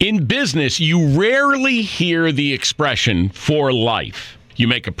In business, you rarely hear the expression for life. You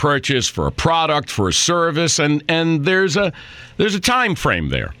make a purchase for a product, for a service, and there's a time frame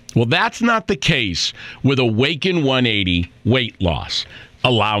there. Well, that's not the case with Awaken 180 weight loss.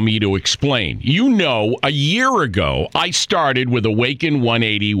 Allow me to explain. You know, a year ago, I started with Awaken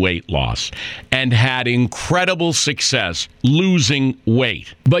 180 weight loss and had incredible success losing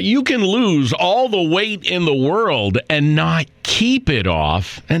weight. But you can lose all the weight in the world and not keep it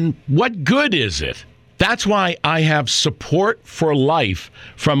off. And what good is it? That's why I have support for life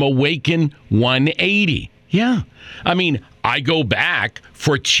from Awaken 180. Yeah. I mean, I go back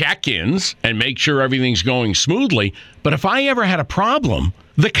for check-ins and make sure everything's going smoothly. But if I ever had a problem,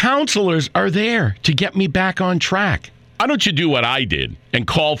 the counselors are there to get me back on track. Why don't you do what I did and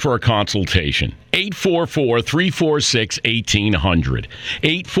call for a consultation? 844-346-1800.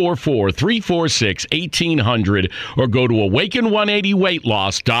 844-346-1800 or go to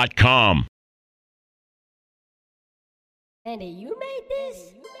awaken180weightloss.com. Andy, you made this?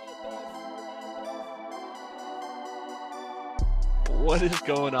 What is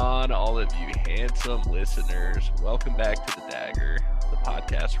going on, all of you handsome listeners? Welcome back to the Dagger, the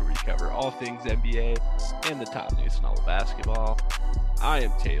podcast where we cover all things NBA and the top news in all of basketball. I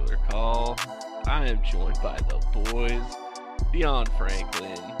am Taylor Call. I am joined by the boys, Dion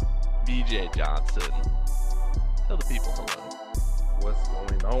Franklin, BJ Johnson. Tell the people hello. What's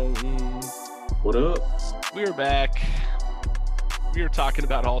going on? What up? We are back. We are talking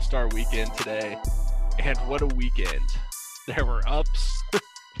about All-Star Weekend today, and what a weekend. There were ups,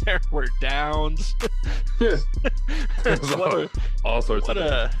 there were downs. All sorts of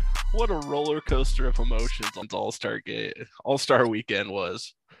things. What a roller coaster of emotions on All-Star Weekend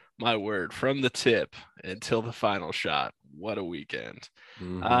was. My word, from the tip until the final shot. What a weekend.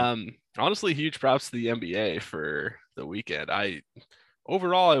 Mm-hmm. Honestly, huge props to the NBA for the weekend.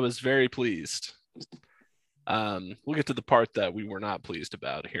 Overall I was very pleased. We'll get to the part that we were not pleased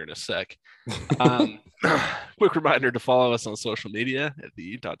about here in a sec. Quick reminder to follow us on social media at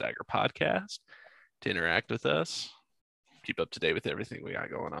the Dagger Podcast to interact with us, keep up to date with everything we got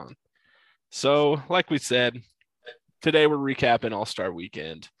going on. So, like we said, today we're recapping All-Star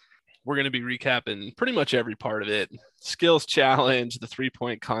Weekend. We're going to be recapping pretty much every part of it. Skills challenge, the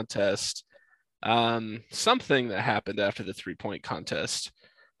three-point contest, something that happened after the three-point contest.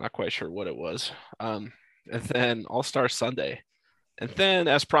 Not quite sure what it was. And then All-Star Sunday. And then,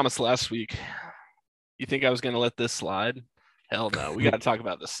 as promised last week, you think I was going to let this slide? Hell no. We got to talk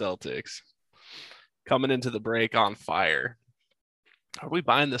about the Celtics. Coming into the break on fire. Are we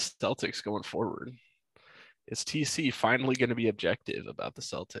buying the Celtics going forward? Is TC finally going to be objective about the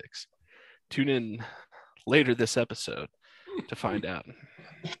Celtics? Tune in later this episode to find out.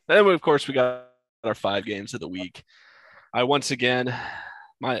 Then, of course, we got our 5 games of the week. Fellas,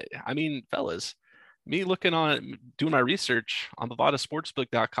 me doing my research on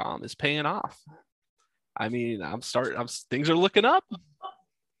bovadasportsbook.com is paying off. I mean, things are looking up.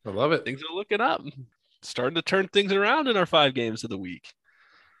 I love it. Things are looking up. Starting to turn things around in our 5 games of the week.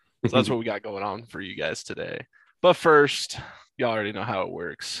 So that's what we got going on for you guys today. But first, y'all already know how it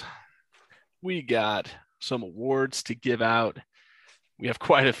works. We got some awards to give out. We have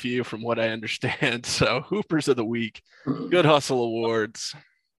quite a few from what I understand. So Hoopers of the Week, Good Hustle Awards.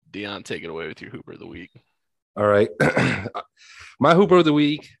 Dion, take it away with your Hooper of the Week. All right. My Hooper of the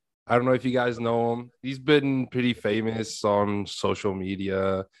Week, I don't know if you guys know him. He's been pretty famous on social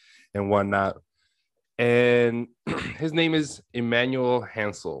media and whatnot. And his name is Emmanuel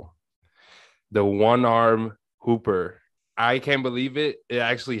Hansel, the one-arm hooper. I can't believe it. It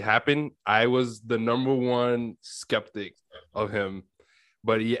actually happened. I was the number one skeptic of him,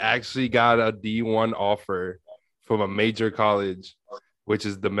 but he actually got a D1 offer from a major college, which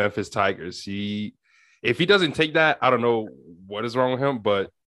is the Memphis Tigers. If he doesn't take that, I don't know what is wrong with him, but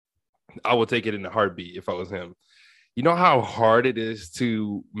I would take it in a heartbeat if I was him. You know how hard it is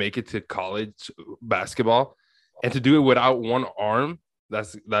to make it to college basketball and to do it without one arm?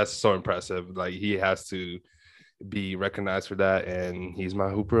 That's so impressive. Like, he has to be recognized for that, and he's my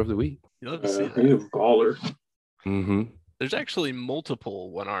Hooper of the Week. You love to see that. He's a baller. Mm-hmm. There's actually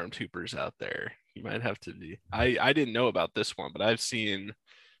multiple one-armed hoopers out there. You might have to be. I didn't know about this one, but I've seen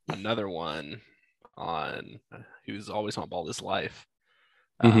another one on he was always on ball his life.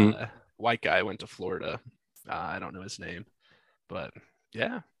 Mm-hmm. White guy went to Florida. I don't know his name, but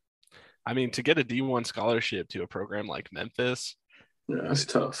yeah. I mean, to get a D1 scholarship to a program like Memphis, yeah, that's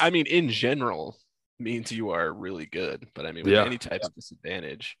tough. I mean, in general, means you are really good. But I mean, with any type of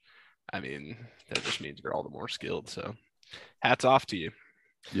disadvantage, I mean, that just means you're all the more skilled. So hats off to you.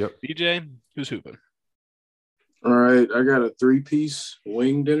 Yep. BJ, who's hooping? All right, I got a 3-piece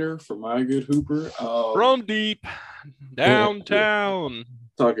wing dinner for my good Hooper. From deep downtown.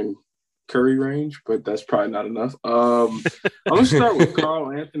 Talking curry range, but that's probably not enough. I'm gonna start with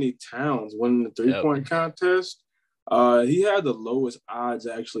Karl-Anthony Towns winning the three-point contest. He had the lowest odds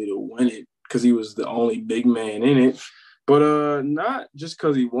actually to win it because he was the only big man in it. But not just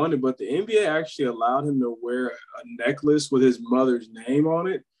because he won it, but the NBA actually allowed him to wear a necklace with his mother's name on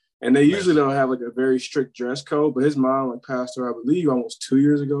it. And they usually don't have like a very strict dress code, but his mom passed away, I believe, almost 2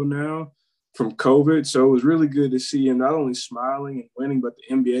 years ago now from COVID. So it was really good to see him not only smiling and winning, but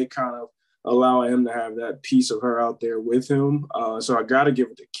the NBA kind of allowing him to have that piece of her out there with him. So I got to give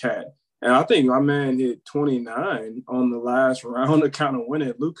it to Cat. And I think my man hit 29 on the last round to kind of win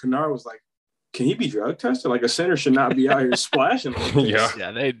it. Luke Kennard was like, can he be drug tested? Like a center should not be out here splashing. Like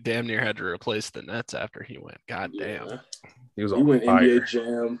Yeah, they damn near had to replace the Nets after he went. God damn. Yeah. He went NBA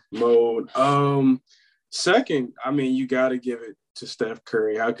Jam mode. Second, I mean, you got to give it to Steph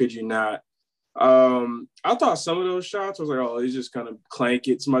Curry. How could you not? I thought some of those shots was like, oh, he's just gonna clank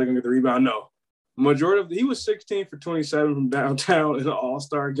it. Somebody gonna get the rebound. No, majority of he was 16 for 27 from downtown in an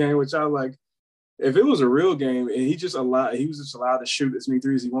All-Star game, which I like. If it was a real game and he was just allowed to shoot as many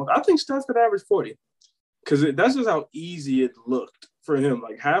threes as he wanted, I think Steph could average 40 because that's just how easy it looked for him.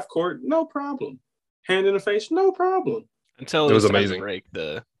 Like half court, no problem. Hand in the face, no problem. Until it was amazing. To break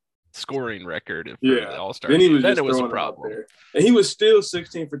the scoring record for the All-Star. Then it was a problem. And he was still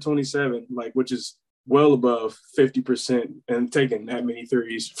 16 for 27, like which is well above 50% and taking that many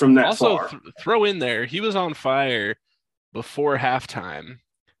threes from that far. Also, throw in there, he was on fire before halftime.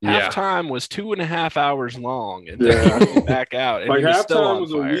 Halftime was 2.5 hours long, and then back out. And like he was still on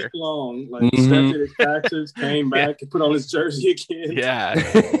was fire. A week long. Like Steph did his taxes, came back and put on his jersey again. Yeah.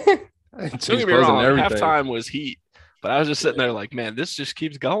 Don't get me wrong. Halftime was heat, but I was just sitting there like, man, this just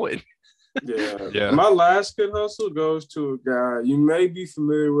keeps going. Yeah. My last good hustle goes to a guy. You may be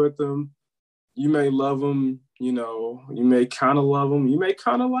familiar with him. You may love him. You know, you may kind of love him. You may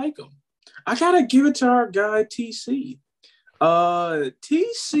kind of like him. I gotta give it to our guy TC.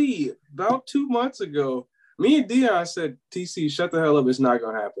 TC, about 2 months ago, me and Dion said, TC, shut the hell up. It's not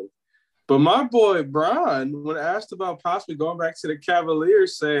going to happen. But my boy, Brian, when asked about possibly going back to the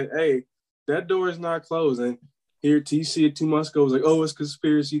Cavaliers, said, hey, that door is not closed. And here TC 2 months ago was like, oh, it's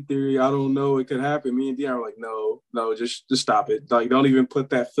conspiracy theory. I don't know. It could happen. Me and Dion were like, no, just stop it. Like, don't even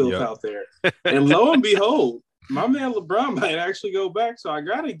put that filth out there. And lo and behold, my man LeBron might actually go back. So I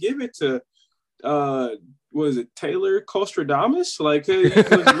got to give it to was it Taylor Kostradamus? Like he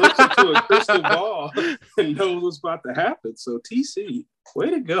looks into a crystal ball and knows what's about to happen. So TC, way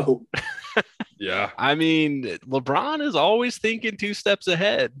to go. Yeah. I mean, LeBron is always thinking 2 steps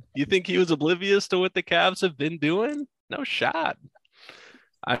ahead. You think he was oblivious to what the Cavs have been doing? No shot.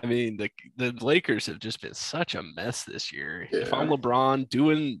 I mean, the Lakers have just been such a mess this year. Yeah. If I'm LeBron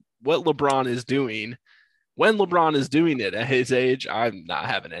doing what LeBron is doing, when LeBron is doing it at his age, I'm not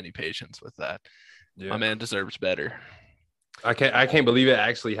having any patience with that. Yeah. My man deserves better. I can't believe it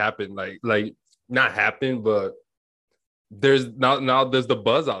actually happened. Like not happened, but there's now there's the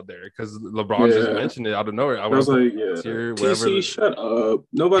buzz out there because LeBron just mentioned it out of nowhere. I was like, TC, shut up.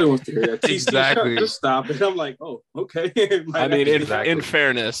 Nobody wants to hear that. TC, exactly. Just stop it. I'm like, oh, okay. I mean, in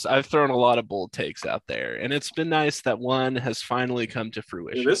fairness, I've thrown a lot of bold takes out there, and it's been nice that one has finally come to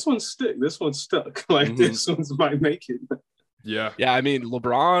fruition. Yeah, this one's stuck. Like this one's might make it. Yeah. I mean,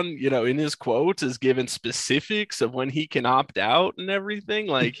 LeBron, in his quotes is given specifics of when he can opt out and everything.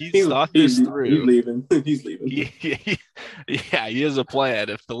 Like he's thought this through. He's leaving. He has a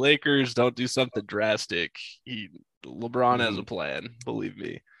plan. If the Lakers don't do something drastic, LeBron has a plan. Believe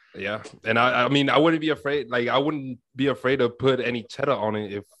me. Yeah, and I mean, I wouldn't be afraid. Like I wouldn't be afraid to put any cheddar on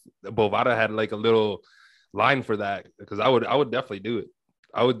it if Bovada had like a little line for that because I would definitely do it.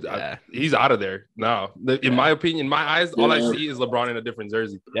 He's out of there now. In my opinion, in my eyes, all I see is LeBron in a different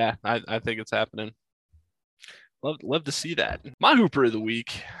jersey. Yeah, I think it's happening. Love to see that. My Hooper of the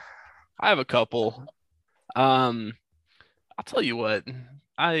week, I have a couple. I'll tell you what,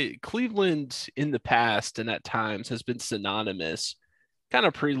 Cleveland in the past and at times has been synonymous, kind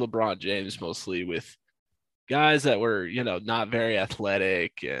of pre-LeBron James mostly, with guys that were, not very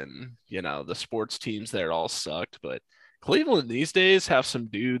athletic and, the sports teams there all sucked, but Cleveland these days have some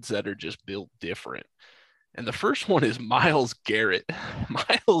dudes that are just built different. And the first one is Myles Garrett.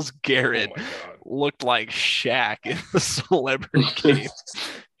 Myles Garrett looked like Shaq in the Celebrity Game.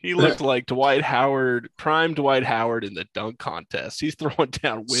 He looked like Dwight Howard, prime Dwight Howard in the dunk contest. He's throwing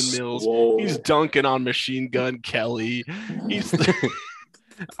down windmills. Whoa. He's dunking on Machine Gun Kelly. He's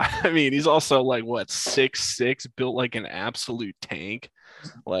also like 6'6", built like an absolute tank.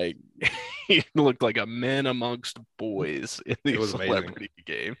 Like he looked like a man amongst boys in the celebrity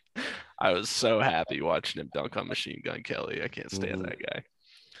game. I was so happy watching him dunk on Machine Gun Kelly. I can't stand that guy.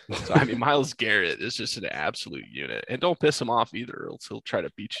 So, I mean, Myles Garrett is just an absolute unit. And don't piss him off either, or else he'll try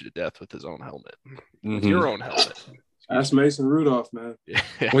to beat you to death with his own helmet. With your own helmet. That's Mason Rudolph, man. Yeah.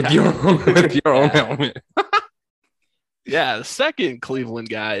 With your own helmet. Yeah, the second Cleveland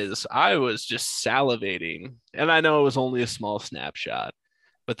guy is I was just salivating. And I know it was only a small snapshot,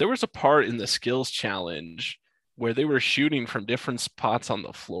 but there was a part in the skills challenge where they were shooting from different spots on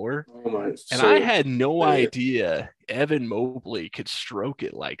the floor. And I had no idea Evan Mobley could stroke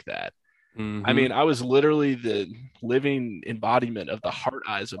it like that. I mean, I was literally the living embodiment of the heart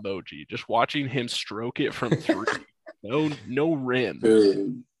eyes emoji, just watching him stroke it from three. No rim.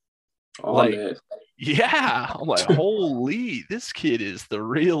 Dude. Like, yeah. I'm like, holy, this kid is the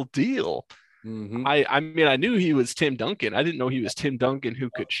real deal. I mean, I knew he was Tim Duncan. I didn't know he was Tim Duncan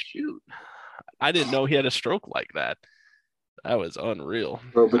who could shoot. I didn't know he had a stroke like that. That was unreal.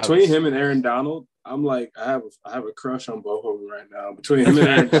 Bro, between him and Aaron Donald, I'm like, I have a crush on both of them right now. Between him and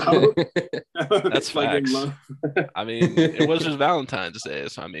Aaron Donald. That's facts. I mean, it was just Valentine's Day.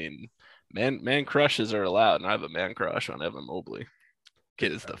 So, I mean, man crushes are allowed. And I have a man crush on Evan Mobley.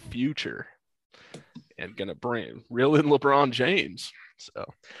 Kid is the future. And going to reel in LeBron James. So,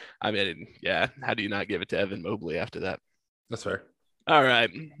 I mean, yeah, how do you not give it to Evan Mobley after that? That's fair. All right,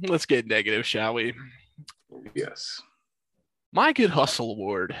 let's get negative, shall we? Yes. My Good Hustle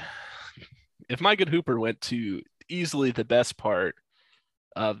Award. If My Good Hooper went to easily the best part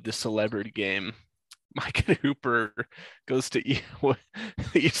of the celebrity game, My Good Hooper goes to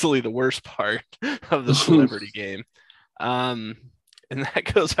easily the worst part of the celebrity game. And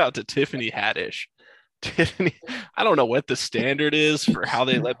that goes out to Tiffany Haddish. Tiffany, I don't know what the standard is for how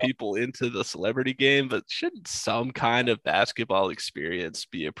they let people into the celebrity game, but shouldn't some kind of basketball experience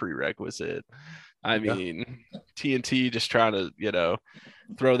be a prerequisite? I mean, TNT just trying to,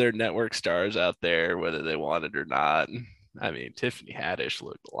 throw their network stars out there, whether they want it or not. I mean, Tiffany Haddish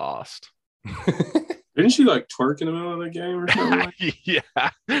looked lost. Didn't she like twerk in the middle of the game or something? Yeah,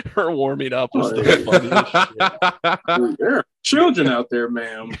 her warming up was the funniest shit. There are children out there,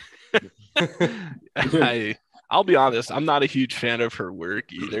 ma'am. I'll be honest, I'm not a huge fan of her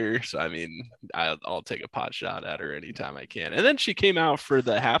work either. So I mean, I'll take a pot shot at her anytime I can. And then she came out for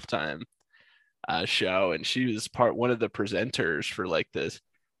the halftime show, and she was one of the presenters for like this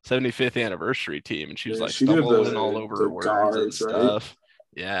 75th anniversary team, and she was like stumbling all over her words and stuff.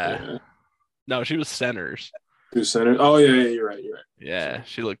 Right? Yeah. No, she was centers. Who's centers? Oh yeah, you're right. Yeah,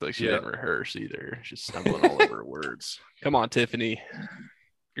 she looked like she didn't rehearse either. She's stumbling all over her words. Come on, Tiffany.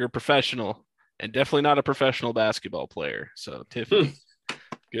 You're a professional and definitely not a professional basketball player. So Tiffany,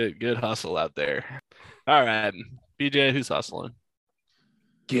 good hustle out there. All right, BJ, who's hustling?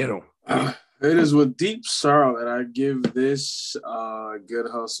 Get him. It is with deep sorrow that I give this good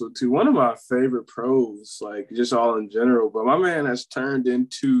hustle to one of my favorite pros, like just all in general. But my man has turned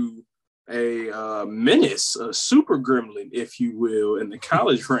into a menace, a super gremlin, if you will, in the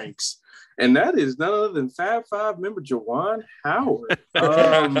college ranks. And that is none other than Fab Five member Juwan Howard. You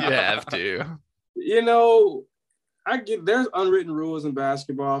have to. I get there's unwritten rules in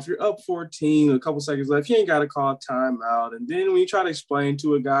basketball. If you're up 14, a couple seconds left, you ain't got to call a timeout. And then when you try to explain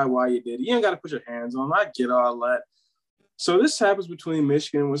to a guy why you did it, you ain't got to put your hands on him. I get all that. So this happens between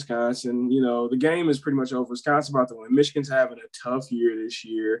Michigan and Wisconsin. The game is pretty much over. Wisconsin about to win. Michigan's having a tough year this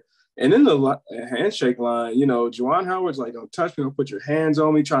year. And in the handshake line, Juwan Howard's like, don't touch me, don't put your hands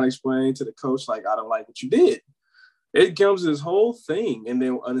on me, trying to explain to the coach, like, I don't like what you did. It comes to this whole thing. And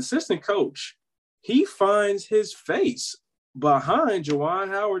then an assistant coach, he finds his face behind Juwan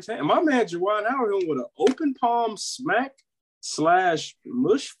Howard's hand. My man, Juwan Howard, with an open palm smack /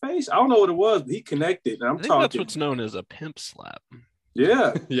 mush face. I don't know what it was, but he connected. And I think that's what's known as a pimp slap.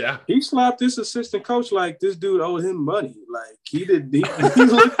 Yeah. Yeah. He slapped this assistant coach like this dude owed him money. Like he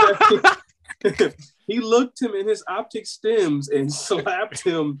looked at he looked him in his optic stems and slapped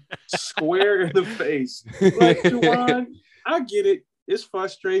him square in the face. Like, Juwan, I get it. It's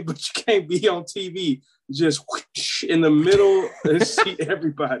frustrating, but you can't be on TV just whoosh, in the middle and see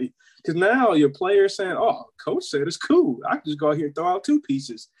everybody. Because now your player's saying, oh, coach said it's cool. I can just go out here and throw out 2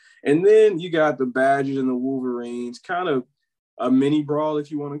 pieces. And then you got the Badgers and the Wolverines, kind of a mini brawl, if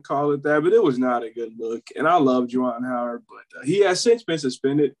you want to call it that. But it was not a good look. And I love Juwan Howard, but he has since been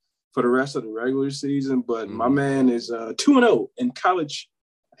suspended for the rest of the regular season. But my man is 2-0 in college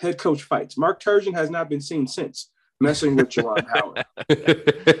head coach fights. Mark Turgeon has not been seen since messing with Juwan Howard.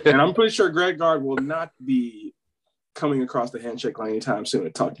 And I'm pretty sure Greg Gard will not be coming across the handshake line anytime soon to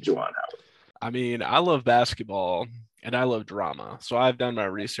talk to Juwan Howard. I mean, I love basketball, and I love drama, so I've done my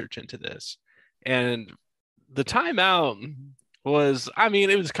research into this. And the timeout was, I mean,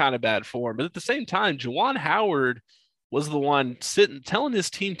 it was kind of bad form, but at the same time, Juwan Howard was the one telling his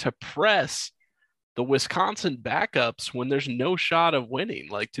team to press the Wisconsin backups when there's no shot of winning.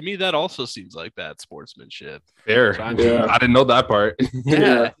 Like, to me, that also seems like bad sportsmanship. Fair. So, I didn't know that part.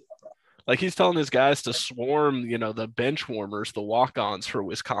 Yeah. Like, he's telling his guys to swarm, the bench warmers, the walk-ons for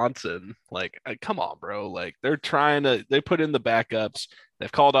Wisconsin. Like, come on, bro. Like, they put in the backups.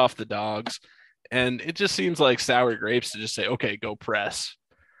 They've called off the dogs. And it just seems like sour grapes to just say, okay, go press.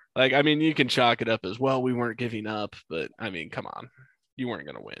 Like, I mean, you can chalk it up as, well, we weren't giving up. But, I mean, come on. You weren't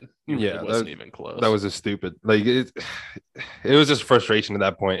going to win. It wasn't even close. That was just stupid. Like, it was just frustration at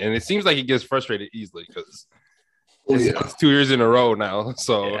that point. And it seems like he gets frustrated easily because it's 2 years in a row now.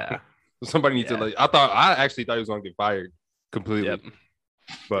 So somebody needs to, like, I actually thought he was going to get fired completely. Yep.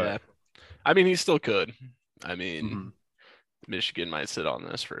 But I mean, he still could. I mean, Michigan might sit on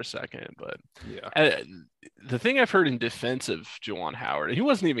this for a second, but the thing I've heard in defense of Juwan Howard, he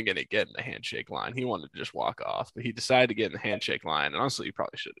wasn't even going to get in the handshake line. He wanted to just walk off, but he decided to get in the handshake line. And honestly, he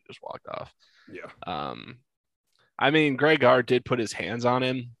probably should have just walked off. Yeah. I mean, Greg Gard did put his hands on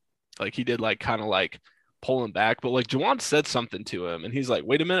him. Like, he did, like, kind of like pull him back, but like Juwan said something to him and he's like,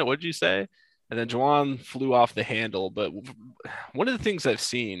 wait a minute, what did you say? And then Juwan flew off the handle. But one of the things I've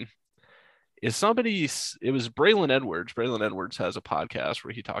seen is it was Braylon Edwards. Braylon Edwards has a podcast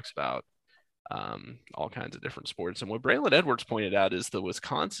where he talks about all kinds of different sports. And what Braylon Edwards pointed out is the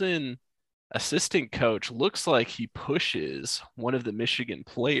Wisconsin assistant coach looks like he pushes one of the Michigan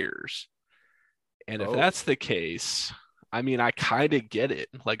players. And if that's the case, I mean, I kind of get it.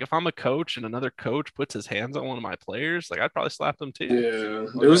 Like, if I'm a coach and another coach puts his hands on one of my players, like, I'd probably slap them too.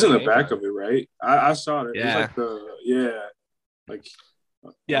 Yeah, it was in the back of it, right? I saw it. Yeah. It was like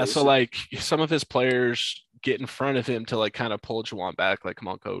so like some of his players get in front of him to like kind of pull Juwan back, like, come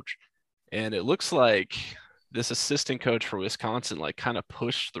on, coach. And it looks like this assistant coach for Wisconsin like kind of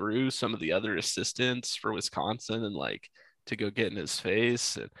pushed through some of the other assistants for Wisconsin and like to go get in his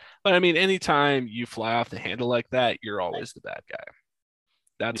face. But I mean, anytime you fly off the handle like that, you're always the bad guy.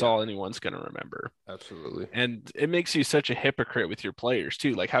 That's all anyone's going to remember. Absolutely. And it makes you such a hypocrite with your players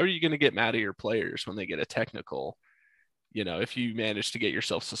too. Like, how are you going to get mad at your players when they get a technical? If you manage to get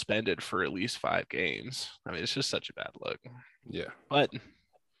yourself suspended for at least 5 games, I mean, it's just such a bad look. Yeah. But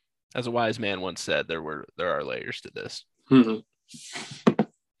as a wise man once said, there are layers to this. Mm-hmm.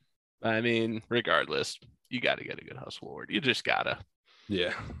 I mean, regardless, you got to get a good hustle award. You just gotta.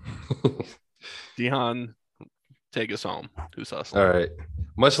 Yeah. Dion, take us home. Who's hustling? All right.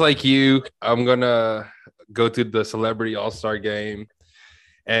 Much like you, I'm gonna go to the Celebrity All-Star Game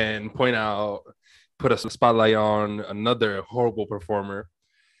and put a spotlight on another horrible performer,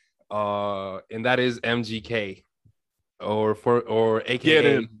 and that is MGK, or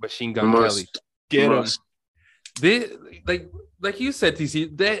AKA Machine Gun Kelly. Get him. Like you said,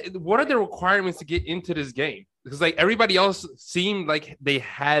 TC, what are the requirements to get into this game? Because like everybody else seemed like they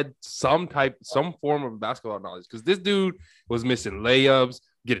had some form of basketball knowledge. Because this dude was missing layups,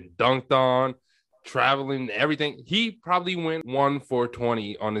 getting dunked on, traveling, everything. He probably went 1 for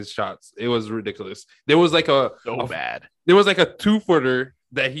 20 on his shots. It was ridiculous. There was like bad. There was like a 2-footer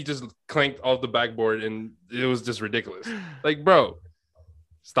that he just clanked off the backboard, and it was just ridiculous. Like, bro,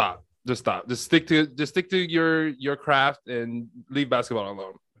 stop. Just stop. Just stick to your craft and leave basketball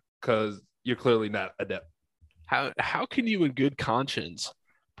alone, because you're clearly not adept. How can you in good conscience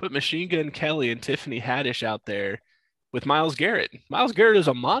put Machine Gun Kelly and Tiffany Haddish out there with Myles Garrett? Myles Garrett is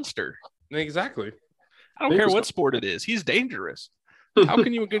a monster. Exactly. I don't care what sport it is. He's dangerous. How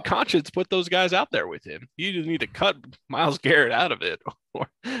can you in good conscience put those guys out there with him? You just need to cut Myles Garrett out of it, or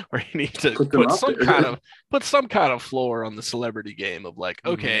you need to put some kind of floor on the celebrity game of like,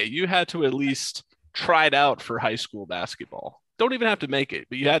 okay, you had to at least try it out for high school basketball. Don't even have to make it,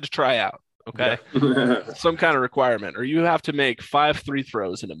 but you had to try out. Okay. Yeah. Some kind of requirement, or you have to make 5 free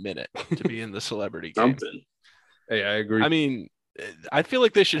throws in a minute to be in the celebrity game. Hey, I agree. I mean, I feel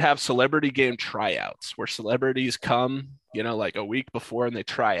like they should have celebrity game tryouts where celebrities come, like a week before and they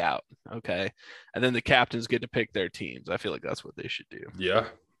try out. Okay. And then the captains get to pick their teams. I feel like that's what they should do. Yeah.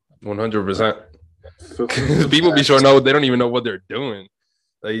 100%. People be showing up, they don't even know what they're doing.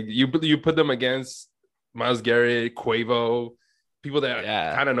 Like you put them against Myles Garrett, Quavo, people that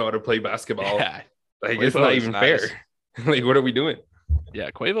kind of know how to play basketball. Yeah. Like Quavo, it's not even fair. Like, what are we doing? Yeah,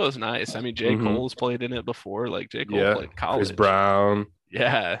 Quavo is nice. I mean, J. Cole's played in it before. Like, J. Cole played college. Chris Brown.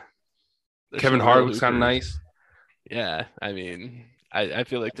 Yeah. Kevin Hart was kind of nice. Yeah, I mean, I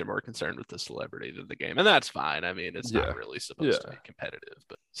feel like they're more concerned with the celebrity than the game, and that's fine. I mean, it's not really supposed to be competitive,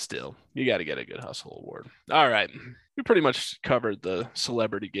 but still, you got to get a Good Hustle award. All right, we pretty much covered the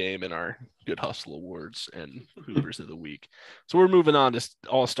celebrity game in our Good Hustle awards and Hoopers of the week. So we're moving on to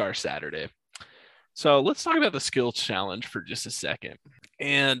All-Star Saturday. So let's talk about the skills challenge for just a second.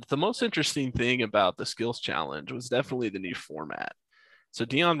 And the most interesting thing about the skills challenge was definitely the new format. So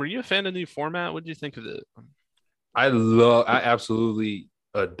Dion, were you a fan of the new format? What did you think of it? I absolutely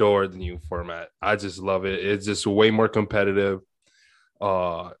adore the new format. I just love it. It's just way more competitive.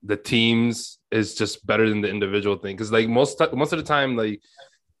 The teams is just better than the individual thing. Cause like most of the time, like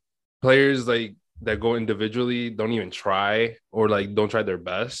players like that go individually don't even try or like don't try their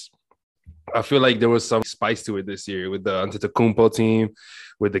best. I feel like there was some spice to it this year with the Antetokounmpo team,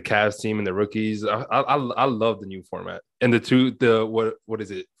 with the Cavs team and the rookies. I love the new format and what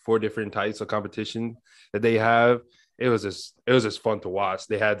is it? 4 different types of competition that they have. It was just fun to watch.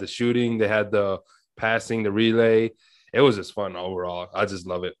 They had the shooting, they had the passing, the relay. It was just fun overall. I just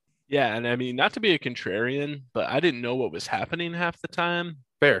love it. Yeah, and I mean, not to be a contrarian, but I didn't know what was happening half the time.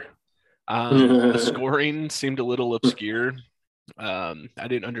 Fair. The scoring seemed a little obscure. I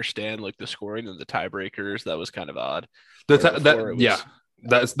didn't understand like the scoring and the tiebreakers. That was kind of odd.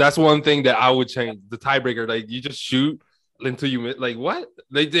 That's one thing that I would change. The tiebreaker, like you just shoot until you like what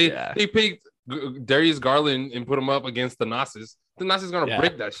they picked Darius Garland and put him up against the Nas's. The Nas is gonna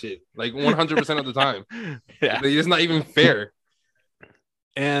break that shit like 100% of the time. It's not even fair.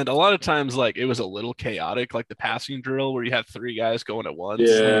 And a lot of times, like it was a little chaotic, like the passing drill where you had 3 guys going at once.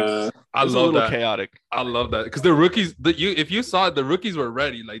 Yeah, like, I love that. Chaotic. I love that because the rookies, if you saw it, the rookies were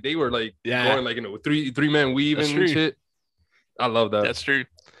ready. Like they were like going like three-man weave and shit. I love that. That's true.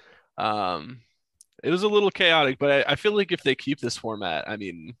 It was a little chaotic, but I feel like if they keep this format, I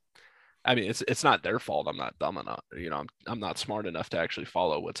mean, it's not their fault. I'm not dumb enough, I'm not smart enough to actually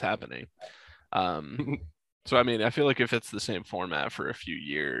follow what's happening. So, I mean, I feel like if it's the same format for a few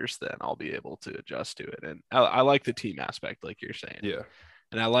years, then I'll be able to adjust to it. And I like the team aspect, like you're saying. Yeah.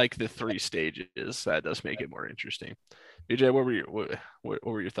 And I like the 3 stages. That does make it more interesting. BJ, what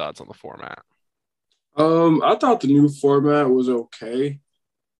were your thoughts on the format? I thought the new format was okay.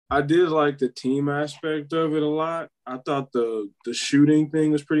 I did like the team aspect of it a lot. I thought the shooting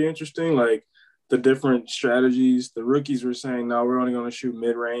thing was pretty interesting. Like the different strategies. The rookies were saying, no, we're only going to shoot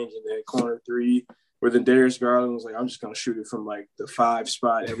mid-range and then corner 3. Where then Darius Garland was like, I'm just going to shoot it from like the 5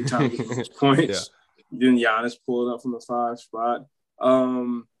 spot every time he gets points. Then Giannis pulled it up from the 5 spot.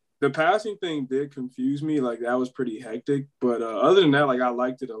 The passing thing did confuse me. Like that was pretty hectic. But other than that, like I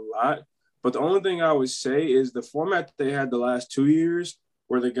liked it a lot. But the only thing I would say is the format that they had the last 2 years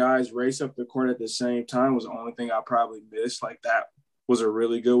where the guys race up the court at the same time was the only thing I probably missed. Like that was a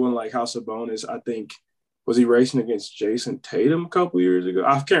really good one. Like how Sabonis, I think, was he racing against Jason Tatum a couple years ago?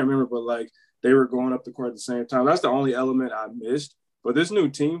 I can't remember, but like, they were going up the court at the same time. That's the only element I missed. But this new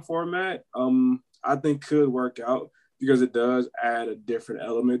team format, I think could work out because it does add a different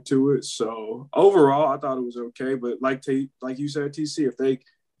element to it. So overall, I thought it was okay. But like you said, TC, if they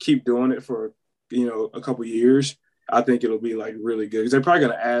keep doing it for a couple years, I think it'll be like really good because they're probably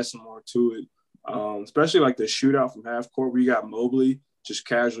going to add some more to it. Especially like the shootout from half court where you got Mobley just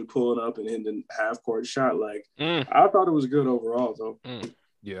casually pulling up and hitting the half court shot. Like I thought it was good overall, though.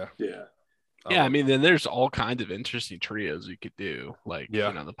 Yeah. Yeah, I mean, then there's all kinds of interesting trios you could do. Like,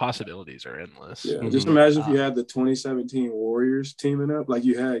 the possibilities are endless. Yeah, just imagine if you had the 2017 Warriors teaming up. Like,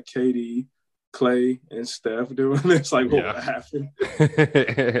 you had KD, Clay, and Steph doing this. Like, what would happen?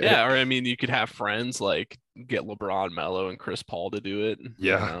 Yeah, or, I mean, you could have friends, like, get LeBron, Melo, and Chris Paul to do it.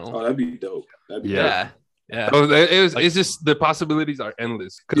 Yeah. Oh, that'd be dope. Yeah. So it's just the possibilities are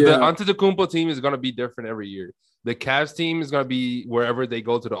endless. Because the Antetokounmpo team is going to be different every year. The Cavs team is going to be wherever they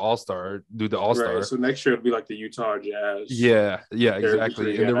go to the All-Star, do the All-Star. Right, so next year it'll be like the Utah Jazz. Yeah,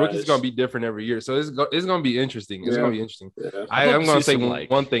 exactly. And the rookie's going to be different every year. So it's going to be interesting. It's going to be interesting. Yeah. I'm going to say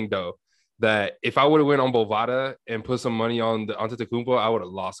one thing, though, that if I would have went on Bovada and put some money on the Antetokounmpo, I would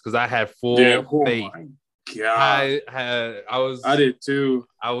have lost because I had full faith. God. I did too.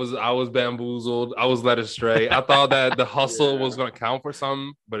 I was bamboozled. I was led astray. I thought that the hustle was going to count for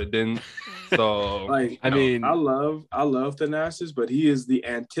something, but it didn't. So I mean, I love Thanasis, but he is the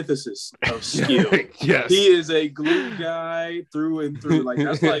antithesis of skill. Yes, he is a glue guy through and through. Like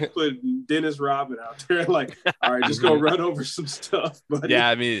that's like putting Dennis Rodman out there. Like, all right, just go run over some stuff. Buddy. Yeah,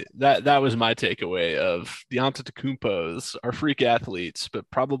 I mean that was my takeaway of the Antetokounmpos are freak athletes, but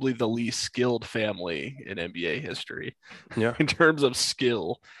probably the least skilled family in NBA history. Yeah, in terms of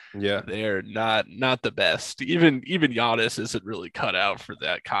skill. Yeah, they're not the best. Even Giannis isn't really cut out for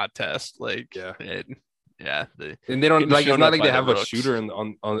that contest. Like, Yeah, and they don't getting like. It's shown not up like by they the have a Rooks. shooter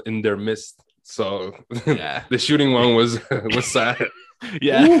in their midst. So Yeah. the shooting one was sad.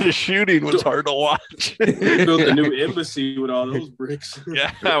 Yeah, Ooh. the shooting was hard to watch. They built a new embassy with all those bricks.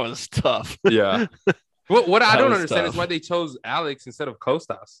 Yeah, that was tough. Yeah. What I That don't was understand is tough. why they chose Alex instead of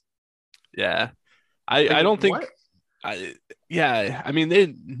Kostas. Yeah, I don't think. What? I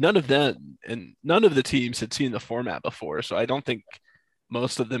mean, none of them and none of the teams had seen the format before, so I don't think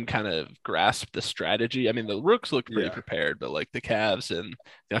most of them kind of grasped the strategy. I mean, the Rooks looked pretty Yeah. prepared, but like the Cavs and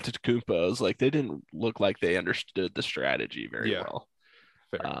the Antetokounmpos, like they didn't look like they understood the strategy very Yeah. well.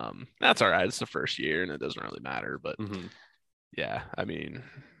 Fair. That's all right. It's the first year, and it doesn't really matter. But Mhm. yeah, I mean,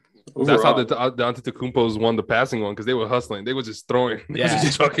 That's how Overall, the Antetokounmpos won the passing one because they were hustling. They were just throwing. Yeah.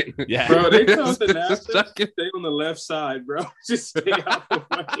 Just chucking. yeah, bro, they told the Just Napsters chucking. stay on the left side, bro. Just stay out the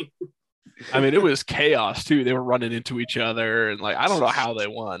way. I mean, it was chaos too. They were running into each other, and like I don't know how they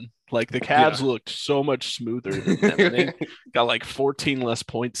won. Like the Cavs looked so much smoother than them. And they got like 14 less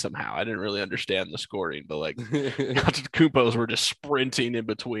points somehow. I didn't really understand the scoring, but like the Kumpos were just sprinting in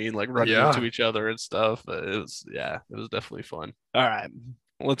between, like running Yeah. into each other and stuff. But it was definitely fun. All right,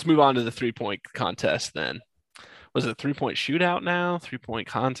 let's move on to the 3-point contest then. Was it 3-point shootout now? 3-point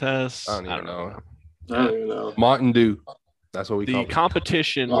contest? I don't even know. I don't even know. Mountain Dew. That's what we call The it.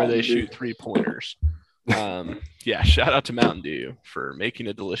 competition where they Mountain Dew. shoot 3-pointers. Yeah, shout out to Mountain Dew for making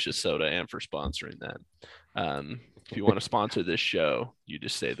a delicious soda and for sponsoring that. If you want to sponsor this show, you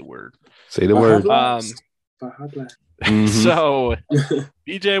just say the word. Say the word. Mhm. So,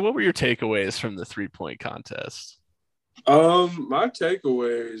 BJ, what were your takeaways from the 3-point contest? My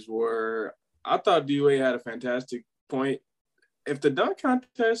takeaways were I thought DUA had a fantastic point. If the dunk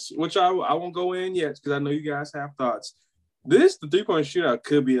contest, which I won't go in yet because I know you guys have thoughts, the 3-point shootout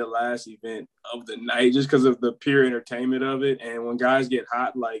could be the last event of the night just because of the pure entertainment of it. And when guys get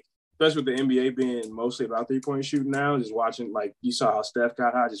hot, like especially with the NBA being mostly about 3-point shooting now, just watching, like you saw how Steph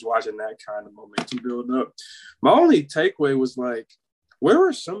got hot, just watching that kind of momentum build up. My only takeaway was like, where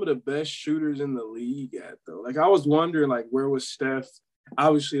were some of the best shooters in the league at though? Like I was wondering, like where was Steph?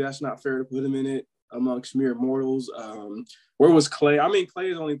 Obviously, that's not fair to put him in it amongst mere mortals. Where was Clay? I mean, Clay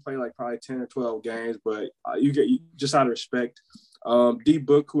has only played like probably 10 or 12 games, but you just out of respect. D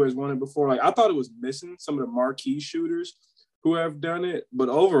Book, who has won it before, like I thought it was missing some of the marquee shooters who have done it. But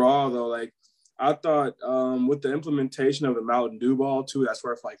overall, though, like I thought with the implementation of the Mountain Dew ball too, that's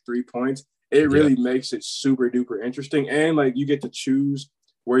worth like 3 points. It really makes it super duper interesting, and like you get to choose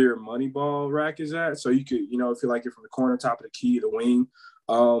where your money ball rack is at, so you could, if you like it from the corner, top of the key, the wing.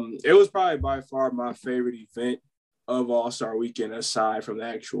 It was probably by far my favorite event of All-Star Weekend aside from the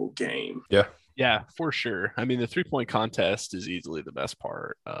actual game. Yeah, for sure. I mean, the 3-point contest is easily the best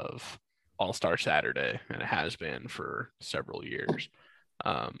part of All-Star Saturday, and it has been for several years.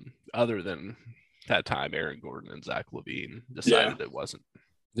 Other than that time Aaron Gordon and Zach LaVine decided it wasn't.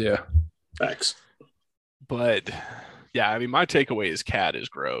 Yeah. Facts. But yeah, I mean, my takeaway is Cat is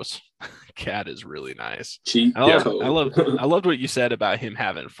gross. Cat is really nice. Cheat I code. loved what you said about him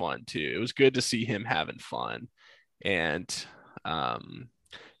having fun too. It was good to see him having fun. And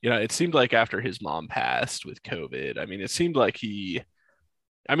it seemed like after his mom passed with COVID, I mean, it seemed like you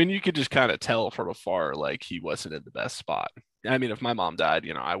could just kind of tell from afar like he wasn't in the best spot. I mean, if my mom died,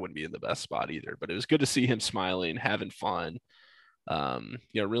 I wouldn't be in the best spot either. But it was good to see him smiling, having fun.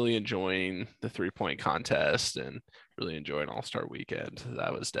 Really enjoying the 3-point contest and really enjoying All-Star Weekend.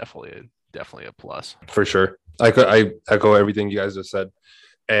 That was definitely a plus. For sure. I echo everything you guys just said.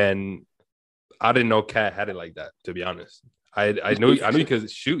 And I didn't know Cat had it like that, to be honest. I knew he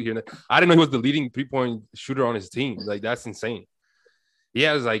could shoot here. I didn't know he was the leading 3-point shooter on his team. Like, that's insane. He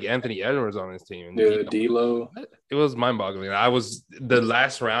has like Anthony Edwards on his team. Yeah, D-Lo. It was mind-boggling. I was the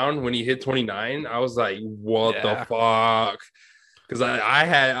last round when he hit 29. I was like, what the fuck? Because I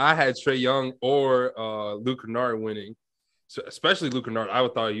had Trae Young or Luke Kennard winning. So especially Luke Kennard. I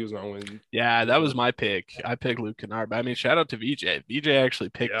thought he was going to win. Yeah, that was my pick. I picked Luke Kennard. But I mean, shout out to VJ. VJ actually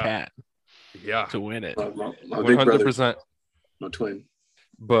picked Cat to win it. My big 100%. My twin.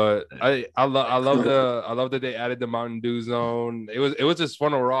 But I love that they added the Mountain Dew zone. It was just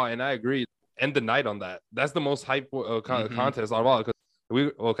fun overall, and I agree. End the night on that. That's the most hype contest of all.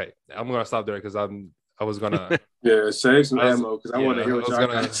 I'm gonna stop there because I was gonna save some ammo because I want to hear what y'all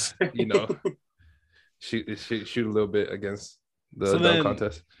got to say. shoot a little bit against the dunk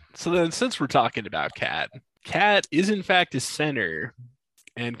contest. So then, since we're talking about Cat is in fact a center,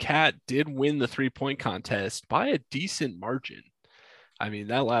 and Cat did win the 3-point contest by a decent margin. I mean,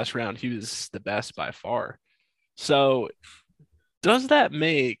 that last round, he was the best by far. So does that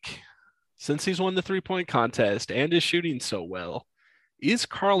make, since he's won the 3-point contest and is shooting so well, Is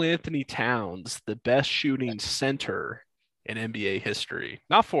Karl-Anthony Towns the best shooting center in NBA history?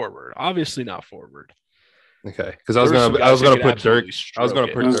 Not forward, obviously not forward. Okay, because I was gonna put Dirk. I was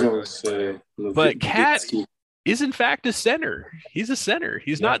gonna put Dirk. Say, But Cat is in fact a center. He's a center.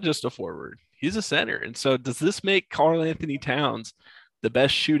 He's not just a forward. He's a center. And so does this make Karl-Anthony Towns the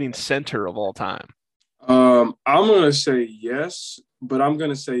best shooting center of all time? I'm gonna say yes, but I'm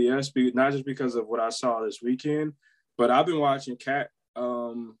gonna say yes, not just because of what I saw this weekend, but I've been watching Cat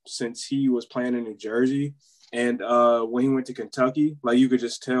since he was playing in New Jersey, and when he went to Kentucky, like you could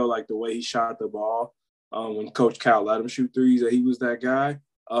just tell like the way he shot the ball. When Coach Cal let him shoot threes, that he was that guy.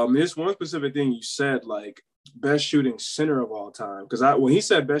 There's one specific thing you said, like best shooting center of all time. Because when he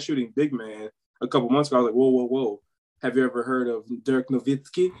said best shooting big man a couple months ago, I was like, whoa. Have you ever heard of Dirk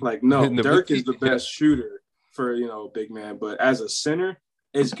Nowitzki? Like, no, Dirk is the best shooter for, big man. But as a center,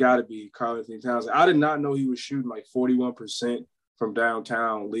 it's got to be Karl-Anthony Towns. I did not know he was shooting like 41% from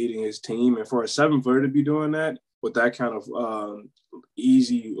downtown, leading his team. And for a 7-footer to be doing that with that kind of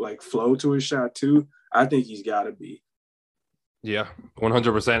easy like flow to his shot too, I think he's got to be. Yeah,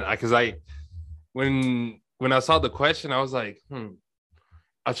 100%. Because when I saw the question, I was like,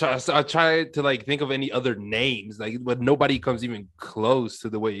 I tried to like think of any other names, like, but nobody comes even close to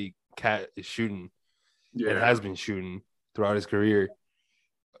the way Cat is shooting. Yeah, it has been shooting throughout his career.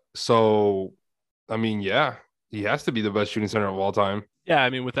 So, I mean, yeah, he has to be the best shooting center of all time. Yeah,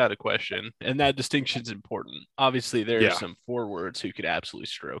 I mean, without a question. And that distinction is important. Obviously, there are some forwards who could absolutely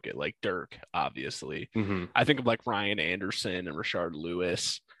stroke it, like Dirk, obviously. Mm-hmm. I think of like Ryan Anderson and Rashard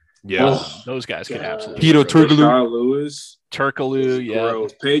Lewis. Yeah. Those guys could absolutely. Peter Turkoglu, yeah.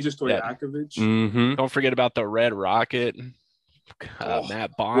 Pages Stojakovic. Mm-hmm. Don't forget about the Red Rocket.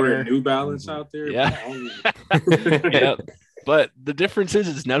 Matt Bonner. We're New Balance out there. Yeah. Yeah. But the difference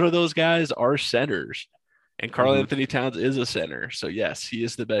is none of those guys are centers. And Karl-Anthony Towns is a center. So, yes, he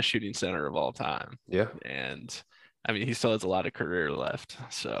is the best shooting center of all time. Yeah. And, I mean, he still has a lot of career left.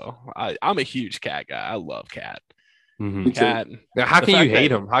 So, I'm a huge Cat guy. I love Cat. Mm-hmm. Cat. Now, how can you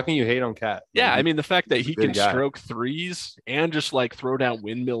hate him? How can you hate on Cat? Yeah, I mean, the fact that he can stroke threes and just, like, throw down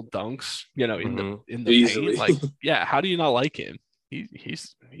windmill dunks, in the paint. Like, yeah, how do you not like him?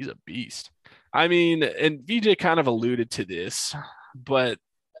 He's a beast. I mean, and VJ kind of alluded to this, but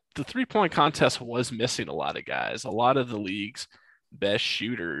the three-point contest was missing a lot of guys. A lot of the league's best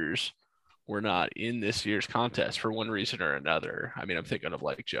shooters were not in this year's contest for one reason or another. I mean, I'm thinking of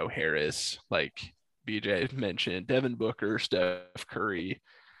like Joe Harris, like BJ mentioned, Devin Booker, Steph Curry,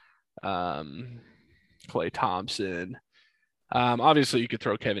 Klay Thompson. Obviously, you could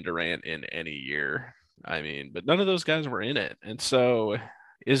throw Kevin Durant in any year. I mean, but none of those guys were in it. And so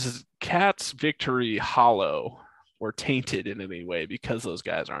is Cat's victory hollow or tainted in any way because those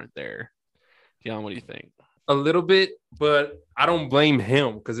guys aren't there? Dion, what do you think? A little bit, but I don't blame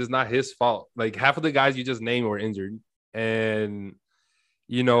him because it's not his fault. Like half of the guys you just named were injured, and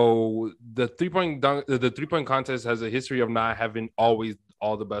the three-point contest has a history of not having always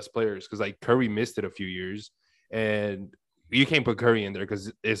all the best players because like Curry missed it a few years, and you can't put Curry in there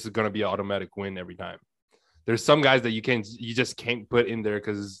because it's gonna be an automatic win every time. There's some guys that you just can't put in there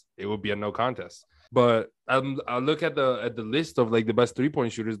because it would be a no contest. But I look at the list of like the best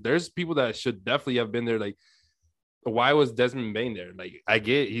 3-point shooters. There's people that should definitely have been there. Like, why was Desmond Bane there? Like, I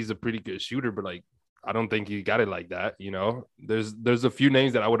get he's a pretty good shooter, but like, I don't think he got it like that. There's a few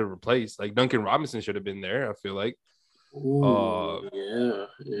names that I would have replaced. Like Duncan Robinson should have been there. I feel like.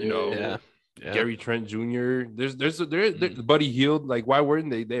 Gary Trent Jr. There's Buddy Hield. Like, why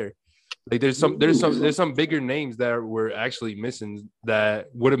weren't they there? Like there's some bigger names that were actually missing that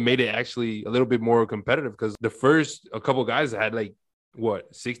would have made it actually a little bit more competitive because the first a couple guys had like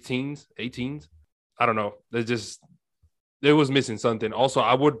 16s, 18s. I don't know. It was missing something. Also,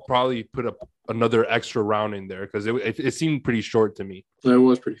 I would probably put up another extra round in there because it seemed pretty short to me. It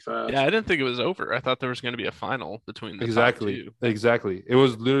was pretty fast. Yeah, I didn't think it was over. I thought there was going to be a final between the top two. Exactly. It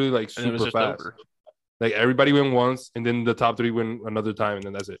was literally like super fast. Over. Like everybody went once, and then the top three went another time, and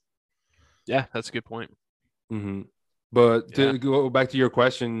then that's it. Yeah, that's a good point. Mm-hmm. But to go back to your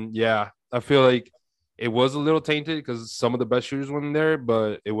question, yeah, I feel like it was a little tainted because some of the best shooters went in there,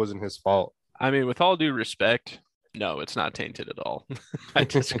 but it wasn't his fault. I mean, with all due respect, no, it's not tainted at all. I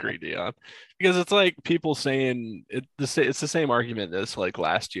disagree, Dion, because it's like people saying it's the same argument as like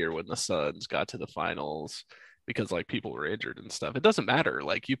last year when the Suns got to the finals because like people were injured and stuff. It doesn't matter.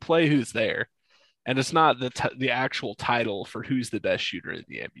 Like you play who's there, and it's not the actual title for who's the best shooter in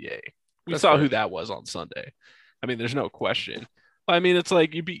the NBA. We saw who that was on Sunday. I mean, there's no question. But, I mean, it's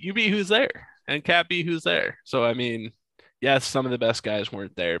like you beat who's there, and Cat beat who's there. So, I mean, yes, some of the best guys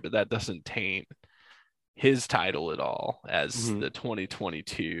weren't there, but that doesn't taint his title at all as the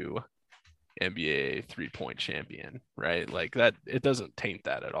 2022 NBA 3-point champion, right? Like that, it doesn't taint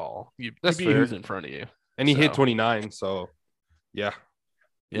that at all. You beat who's in front of you, and he hit 29. So, yeah,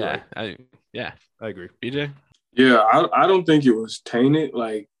 right. I agree. BJ. Yeah, I don't think it was tainted.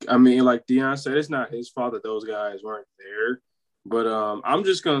 Like, I mean, like Deion said, it's not his fault that those guys weren't there. But I'm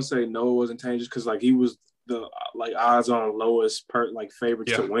just gonna say no, it wasn't tainted because like he was the like odds on lowest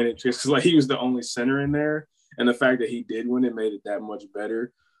favorites to win it, just like he was the only center in there, and the fact that he did win it made it that much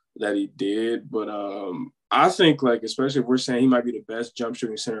better that he did. But I think like especially if we're saying he might be the best jump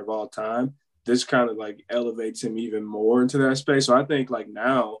shooting center of all time, this kind of like elevates him even more into that space. So I think like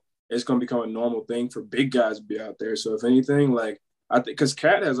now it's going to become a normal thing for big guys to be out there. So if anything, like I think because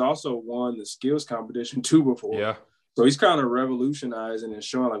Cat has also won the skills competition too before. Yeah. So he's kind of revolutionizing and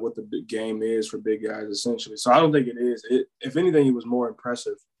showing like what the big game is for big guys essentially. So I don't think it is. If anything, he was more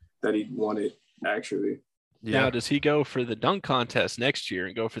impressive that he won it actually. Yeah. Now, does he go for the dunk contest next year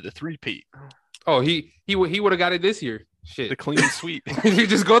and go for the three-peat? Oh, he would have got it this year. Shit, the clean sweep. You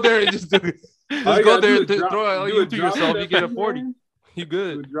just go there and just go there and throw all you to yourself. You get a 40. You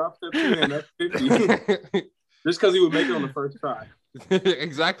good. Drop step two and that's 50. Just because he would make it on the first try.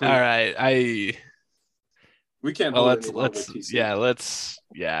 Exactly. All right. We can't. Well,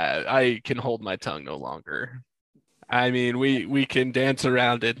 I can hold my tongue no longer. I mean, we can dance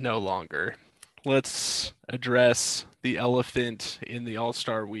around it no longer. Let's address the elephant in the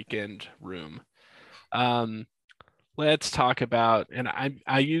All-Star Weekend room. Let's talk about, and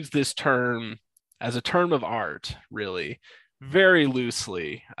I use this term as a term of art, really, very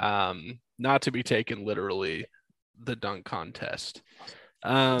loosely, not to be taken literally, the dunk contest.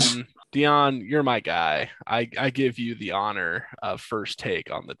 Dion, you're my guy. I give you the honor of first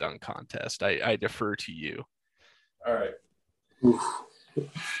take on the dunk contest. I defer to you. All right. Oof.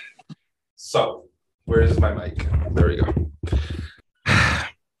 So, where's my mic? There we go.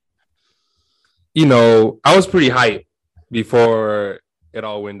 I was pretty hyped before it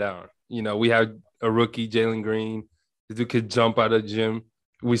all went down. We had a rookie, Jalen Green. The dude could jump out of the gym.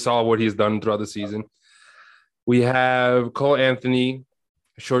 We saw what he's done throughout the season. We have Karl-Anthony,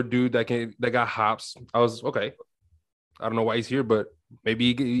 short dude that got hops. I was okay. I don't know why he's here, but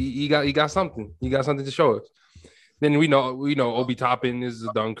maybe he got something. He got something to show us. Then we know Obi Toppin is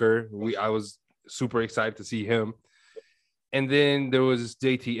a dunker. I was super excited to see him. And then there was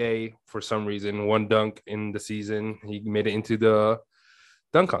JTA for some reason, one dunk in the season. He made it into the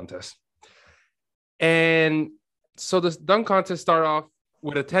dunk contest. And so the dunk contest started off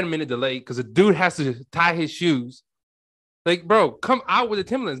with a 10-minute delay because the dude has to tie his shoes. Like, bro, come out with the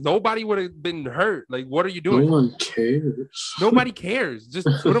Timberlands. Nobody would have been hurt. Like, what are you doing? No one cares. Nobody cares. Just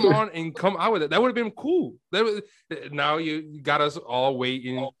put them on and come out with it. That would have been cool. Now you got us all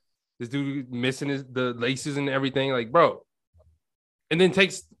waiting. This dude missing the laces and everything. Like, bro. And then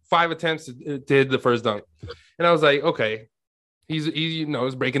takes 5 attempts to hit the first dunk. And I was like, okay, he's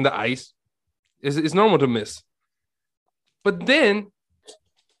breaking the ice. It's normal to miss. But then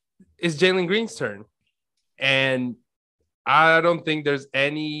it's Jalen Green's turn. And I don't think there's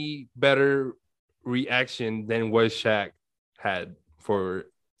any better reaction than what Shaq had for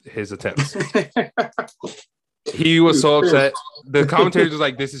his attempts. He was so upset. The commentator was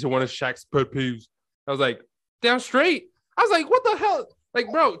like, this is one of Shaq's pet peeves. I was like, damn straight. I was like, what the hell?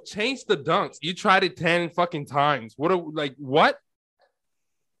 Like, bro, change the dunks. You tried it 10 fucking times. What?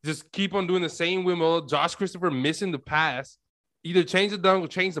 Just keep on doing the same windmill. Josh Christopher missing the pass. Either change the dunk or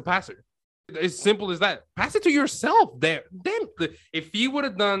change the passer. It's simple as that. Pass it to yourself there. Damn. If he would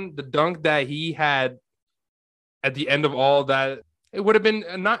have done the dunk that he had at the end of all that, it would have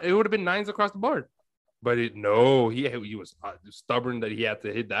been nines across the board. But he was stubborn that he had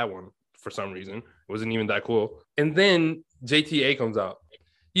to hit that one for some reason. It wasn't even that cool. And then JTA comes out.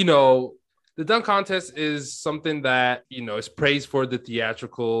 The dunk contest is something that, is praised for the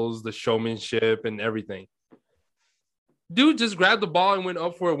theatricals, the showmanship, and everything. Dude just grabbed the ball and went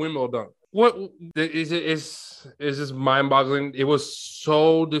up for a windmill dunk. What is just mind-boggling. It was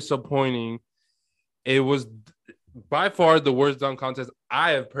so disappointing. It was by far the worst dunk contest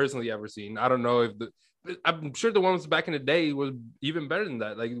I have personally ever seen. I don't know I'm sure the ones back in the day was even better than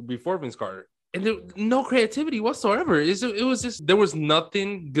that, like before Vince Carter. And there no creativity whatsoever. It was just, there was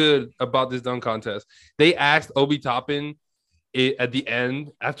nothing good about this dunk contest. They asked Obi Toppin at the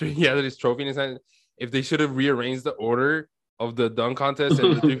end, after he had his trophy in his hand, if they should have rearranged the order of the dunk contest.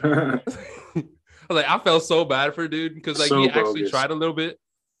 And I felt so bad for dude because he actually tried a little bit.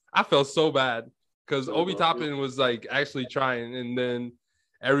 I felt so bad because Obi Toppin was actually trying, and then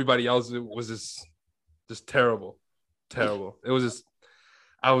everybody else was just terrible. It was just,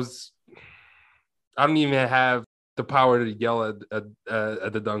 I don't even have the power to yell at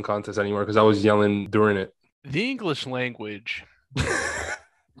the dunk contest anymore because I was yelling during it. The English language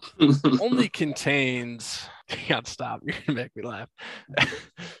only contains. Can't stop. You're gonna make me laugh.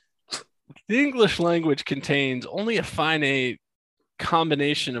 The English language contains only a finite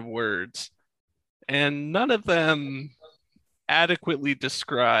combination of words, and none of them adequately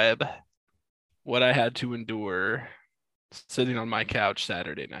describe what I had to endure sitting on my couch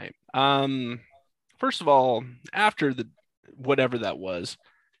Saturday night. First of all, after the whatever that was,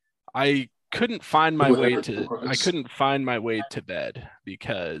 I couldn't find my way to bed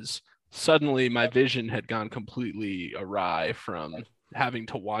because suddenly my vision had gone completely awry from having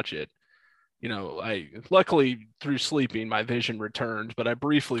to watch it. You know, I luckily through sleeping my vision returned, but I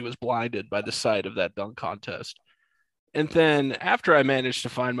briefly was blinded by the sight of that dunk contest. And then after I managed to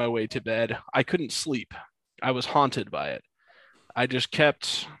find my way to bed, I couldn't sleep. I was haunted by it. I just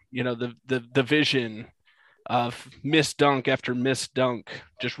kept, you know, the vision of missed dunk after missed dunk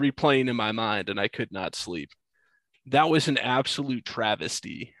just replaying in my mind, and I could not sleep. That was an absolute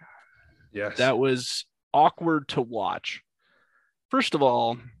travesty. Yes. That was awkward to watch. First of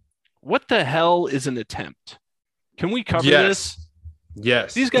all, what the hell is an attempt? Can we cover this?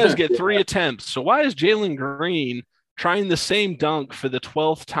 Yes. These guys get 3 attempts. So why is Jalen Green trying the same dunk for the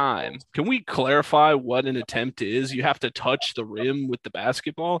 12th time? Can we clarify what an attempt is? You have to touch the rim with the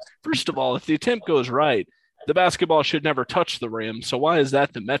basketball. First of all, if the attempt goes right, the basketball should never touch the rim. So why is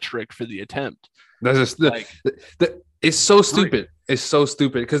that the metric for the attempt? That's just it's so stupid. It's so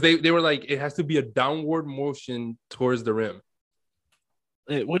stupid because they were like, it has to be a downward motion towards the rim.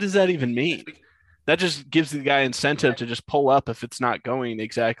 What does that even mean? That just gives the guy incentive to just pull up if it's not going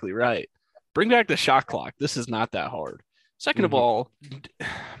exactly right. Bring back the shot clock. This is not that hard. Second of all,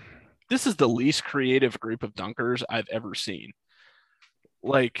 this is the least creative group of dunkers I've ever seen.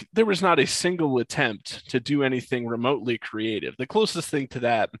 Like, there was not a single attempt to do anything remotely creative. The closest thing to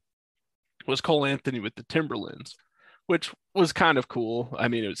that was Karl-Anthony with the Timberlands, which was kind of cool. I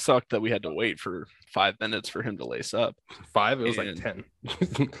mean, it sucked that we had to wait for 5 minutes for him to lace up. 5? It was like 10.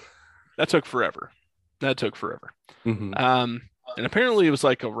 That took forever. Mm-hmm. And apparently it was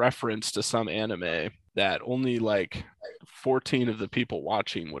like a reference to some anime that only like 14 of the people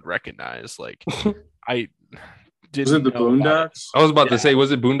watching would recognize. Like, I didn't Was it the know about it. Boondocks? I was about to say,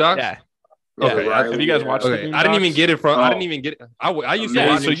 was it Boondocks? Yeah. Okay. Yeah. Have you guys watched the Okay. I didn't even Boondocks? get it from. Oh. I didn't even get it. I used to Yeah,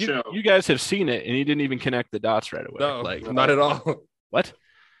 watch so it. you guys have seen it, and you didn't even connect the dots right away. No, Like, not at all. what?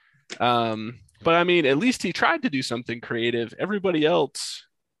 But I mean, at least he tried to do something creative. Everybody else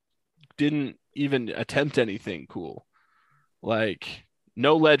didn't even attempt anything cool. Like,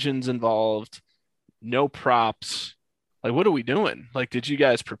 no legends involved, no props. Like, what are we doing? Like, did you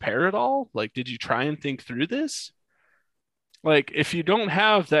guys prepare at all? Like, did you try and think through this? Like, if you don't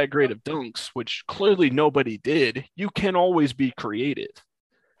have that great of dunks, which clearly nobody did, you can always be creative.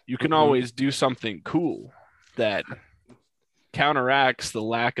 You can always do something cool that counteracts the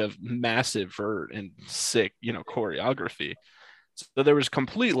lack of massive vert and sick, choreography. So there was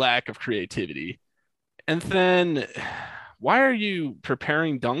complete lack of creativity. And then why are you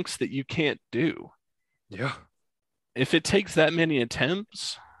preparing dunks that you can't do? Yeah. If it takes that many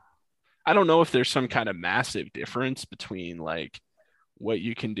attempts, I don't know if there's some kind of massive difference between like what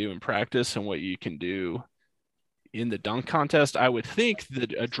you can do in practice and what you can do in the dunk contest. I would think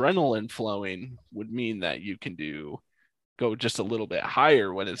that adrenaline flowing would mean that you can go just a little bit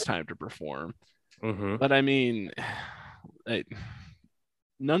higher when it's time to perform. Mm-hmm. But I mean,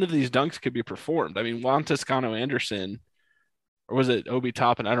 none of these dunks could be performed. I mean, Juan Toscano Anderson, or was it Obi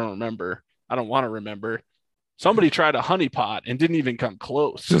Toppin? I don't remember. I don't want to remember. Somebody tried a honeypot and didn't even come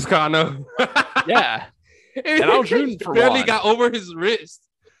close. Toscano. Yeah. And I was rooting for barely Juan. got over his wrist.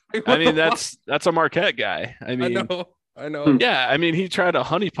 Like, I mean, that's a Marquette guy. I mean, I know. yeah. I mean, he tried a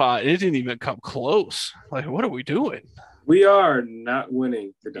honeypot and it didn't even come close. Like, what are we doing? We are not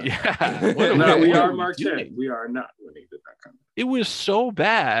winning the dunk. Yeah. We what are we Marquette. doing? We are not winning the dunk. It was so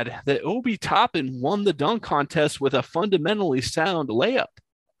bad that Obi Toppin won the dunk contest with a fundamentally sound layup.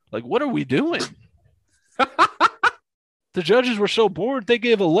 Like, what are we doing? The judges were so bored they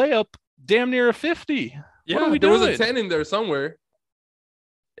gave a layup damn near a 50. Yeah, what are we there doing? was a 10 in there somewhere.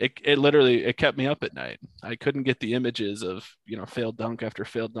 It literally kept me up at night. I couldn't get the images of failed dunk after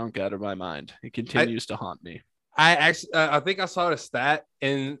failed dunk out of my mind. It continues to haunt me. I think I saw a stat,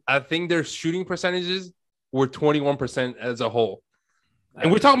 and I think their shooting percentages were 21% as a whole.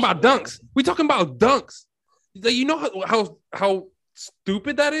 And we're talking about dunks. We're talking about dunks. Like, you know how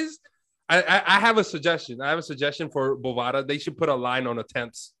stupid that is? I have a suggestion. I have a suggestion for Bovada. They should put a line on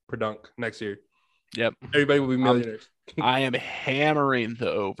attempts per dunk next year. Yep. Everybody will be millionaires. I am hammering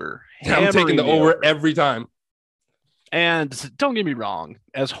the over. I'm taking the over every time. And don't get me wrong,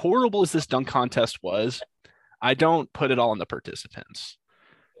 as horrible as this dunk contest was, I don't put it all on the participants.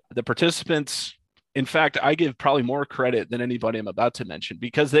 The participants, in fact, I give probably more credit than anybody I'm about to mention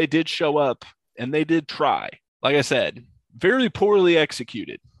because they did show up and they did try. Like I said, very poorly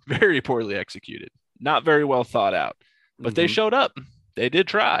executed, not very well thought out, but they showed up. They did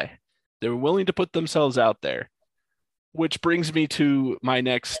try. They were willing to put themselves out there, which brings me to my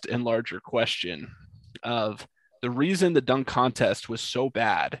next and larger question of the reason the dunk contest was so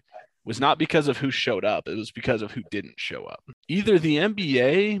bad was not because of who showed up. It was because of who didn't show up. Either the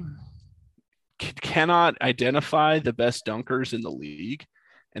NBA cannot identify the best dunkers in the league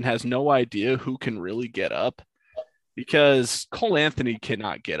and has no idea who can really get up, because Karl-Anthony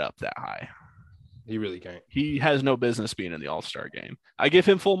cannot get up that high. He really can't. He has no business being in the All-Star game. I give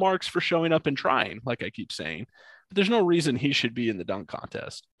him full marks for showing up and trying, like I keep saying, but there's no reason he should be in the dunk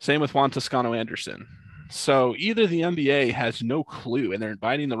contest. Same with Juan Toscano-Anderson. So either the NBA has no clue and they're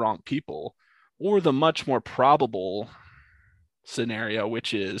inviting the wrong people, or the much more probable scenario,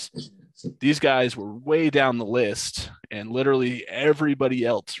 which is these guys were way down the list and literally everybody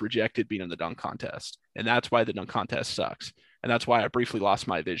else rejected being in the dunk contest. And that's why the dunk contest sucks. And that's why I briefly lost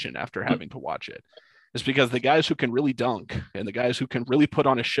my vision after having to watch it. It's because the guys who can really dunk and the guys who can really put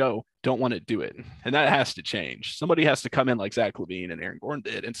on a show don't want to do it. And that has to change. Somebody has to come in like Zach LaVine and Aaron Gordon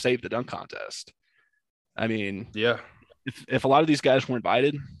did and save the dunk contest. I mean, yeah, if a lot of these guys were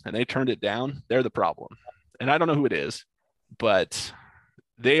invited and they turned it down, they're the problem. And I don't know who it is, but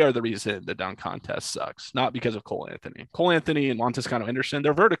they are the reason the dunk contest sucks, not because of Karl-Anthony. Karl-Anthony and Juan Toscano-Anderson,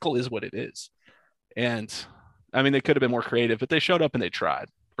 their vertical is what it is. And I mean, they could have been more creative, but they showed up and they tried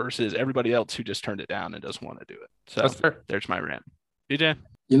versus everybody else who just turned it down and doesn't want to do it. So that's fair. There's my rant. BJ?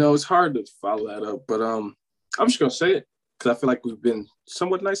 It's hard to follow that up, but I'm just going to say it because I feel like we've been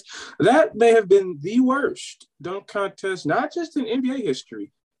somewhat nice. That may have been the worst dunk contest, not just in NBA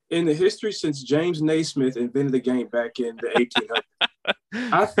history, in the history since James Naismith invented the game back in the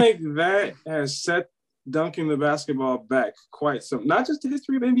 1800s. I think that has set dunking the basketball back quite some, not just the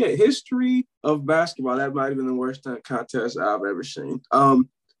history of NBA, history of basketball. That might have been the worst dunk contest I've ever seen.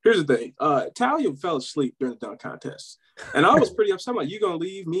 Here's the thing. Talia fell asleep during the dunk contest. And I was pretty upset. I'm like, you going to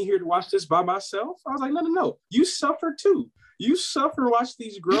leave me here to watch this by myself? I was like, no. You suffer too. You suffer watch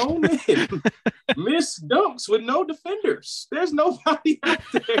these grown men miss dunks with no defenders. There's nobody out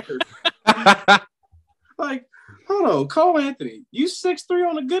there. Like, hold on, Karl-Anthony, you 6'3"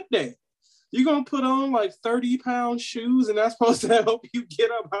 on a good day. You're going to put on like 30-pound shoes and that's supposed to help you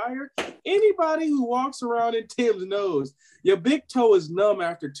get up higher? Anybody who walks around in Tim's knows your big toe is numb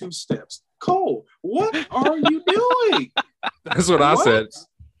after 2 steps. Cole, what are you doing? That's what I said.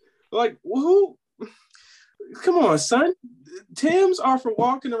 Like, who? Come on, son. Tims are for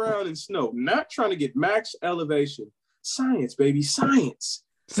walking around in snow, not trying to get max elevation. Science, baby, science.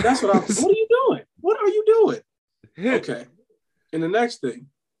 That's what what are you doing? What are you doing? Okay. And the next thing,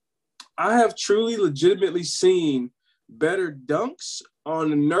 I have truly legitimately seen better dunks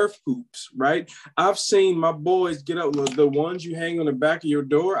on the Nerf hoops, right? I've seen my boys get up, the ones you hang on the back of your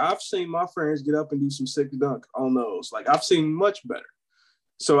door. I've seen my friends get up and do some sick dunk on those. Like, I've seen much better.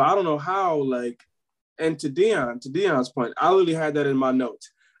 So I don't know how, like, and to Deion's point, I literally had that in my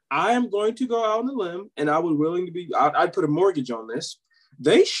notes. I am going to go out on a limb, and I would willing to be, I'd put a mortgage on this.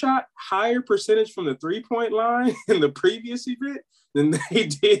 They shot higher percentage from the 3-point line in the previous event than they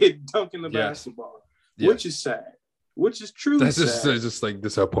did dunking the basketball, which is sad, which is truly sad. That's just like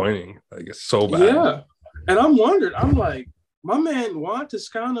disappointing. Like, it's so bad. Yeah. And I'm like, my man Juan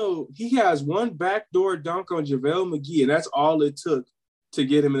Toscano, he has one backdoor dunk on JaVale McGee, and that's all it took to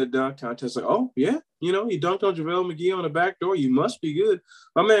get him in the dunk contest. Like, oh, yeah, he dunked on JaVale McGee on the backdoor. You must be good.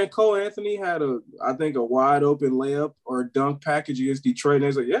 My man Karl-Anthony had I think a wide open layup or dunk package against Detroit. And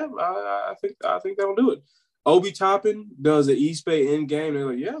he's like, yeah, I think that'll do it. Obi Toppin does an East Bay in game. They're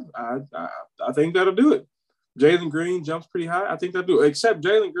like, yeah, I think that'll do it. Jalen Green jumps pretty high. I think that'll do it. Except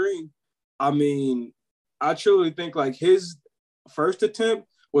Jalen Green, I mean, I truly think like his first attempt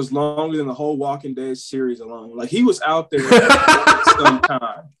was longer than the whole Walking Dead series alone. Like, he was out there some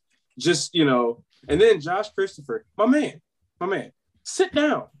time. Just, and then Josh Christopher, my man, sit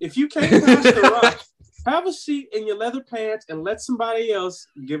down. If you can't pass the rock, have a seat in your leather pants and let somebody else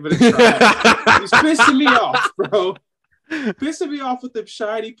give it a try. He's pissing me off, bro. Pissing me off with them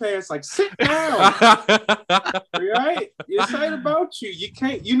shiny pants. Like, sit down. Right? It's ain't about you. You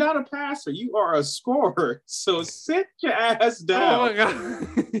can't. You're not a passer. You are a scorer. So sit your ass down. Oh my god.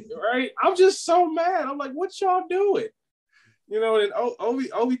 Right? I'm just so mad. I'm like, what y'all doing? And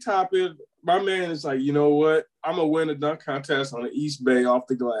Obi Toppin, my man is like, you know what? I'm gonna win a dunk contest on the East Bay off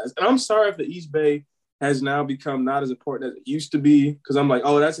the glass. And I'm sorry if the East Bay has now become not as important as it used to be, because I'm like,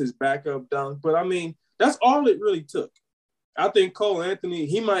 oh, that's his backup dunk. But I mean, that's all it really took. I think Karl-Anthony,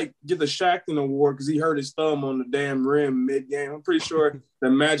 he might get the Shackton Award because he hurt his thumb on the damn rim mid-game. I'm pretty sure the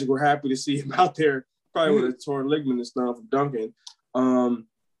Magic were happy to see him out there, probably with a torn ligament and stuff from dunking.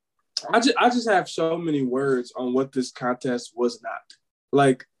 I just have so many words on what this contest was not.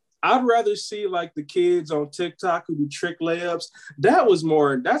 Like, I'd rather see like the kids on TikTok who do trick layups. That's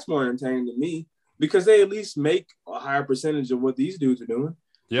more entertaining to me, because they at least make a higher percentage of what these dudes are doing.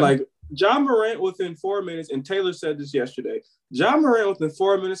 Yeah. Like John Morant within 4 minutes, and Taylor said this yesterday, John Morant within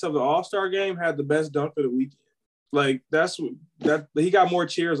 4 minutes of the All-Star game had the best dunk of the weekend. Like he got more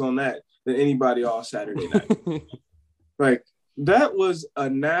cheers on that than anybody all Saturday night. Like, that was a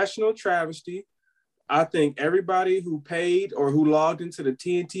national travesty. I think everybody who paid or who logged into the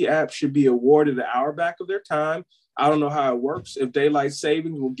TNT app should be awarded an hour back of their time. I don't know how it works. If daylight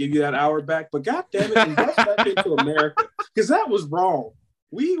savings will give you that hour back, but God damn it, invest back into America, because that was wrong.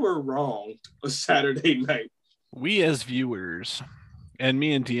 We were wrong a Saturday night. We as viewers, and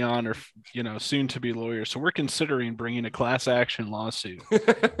me and Dion are, soon to be lawyers, so we're considering bringing a class action lawsuit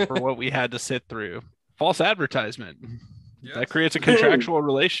for what we had to sit through. False advertisement. Yes. That creates a contractual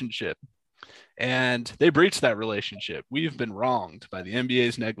relationship, and they breached that relationship. We've been wronged by the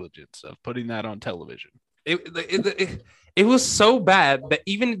NBA's negligence of putting that on television. It was so bad that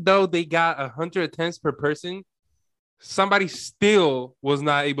even though they got 100 attempts per person, somebody still was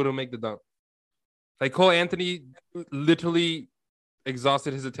not able to make the dunk. Like, Karl-Anthony literally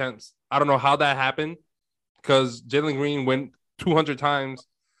exhausted his attempts. I don't know how that happened, because Jalen Green went 200 times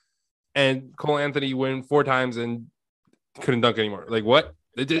and Karl-Anthony went 4 times and couldn't dunk anymore. Like, what?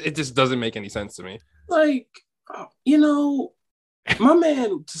 It just doesn't make any sense to me. Like, my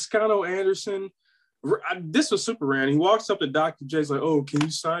man Toscano Anderson, this was super random. He walks up to Dr. J's like, oh, can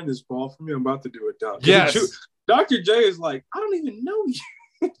you sign this ball for me? I'm about to do a dunk. Yes. Dr. J is like, I don't even know you.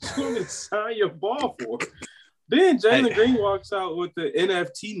 You want me to sign your ball for? Then Jalen Green walks out with the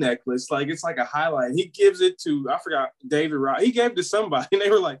NFT necklace. Like, it's like a highlight. He gives it to, I forgot, David Wright. He gave it to somebody, and they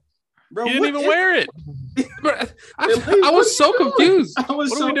were like, bro, he didn't even wear it. I was so confused.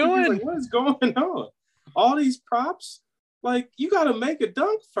 What are we doing? Like, what is going on? All these props? Like, you got to make a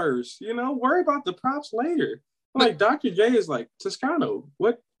dunk first, worry about the props later. Like, Dr. J is like, Toscano,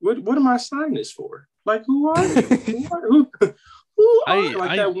 what am I signing this for? Like, who are you? Who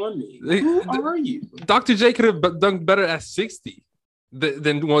are that one me? Who are you? Dr. J could have dunked better at 60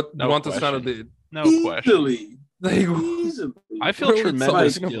 than what Toscano did. No question. Easily. I feel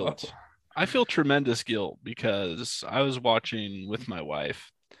tremendous guilt. I feel tremendous guilt because I was watching with my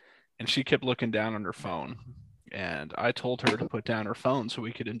wife, and she kept looking down on her phone. And I told her to put down her phone so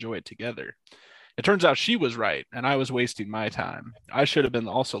we could enjoy it together. It turns out she was right, and I was wasting my time. I should have been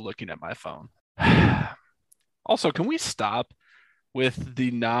also looking at my phone. Also, can we stop with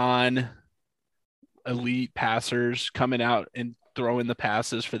the non-elite passers coming out and throwing the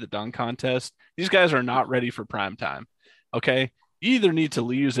passes for the dunk contest? These guys are not ready for prime time, okay? You either need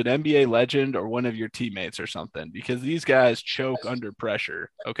to use an NBA legend or one of your teammates or something, because these guys choke under pressure,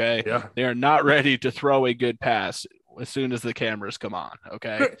 okay? Yeah. They are not ready to throw a good pass as soon as the cameras come on,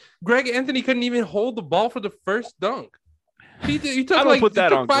 okay? Greg Anthony couldn't even hold the ball for the first dunk. He took I don't put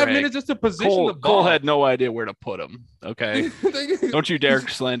that on 5 Greg. minutes just to position the ball. Cole had no idea where to put him, okay? Don't you dare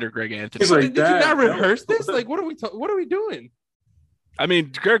slander Greg Anthony. He's like, did you not rehearse this? Like, what are we doing? I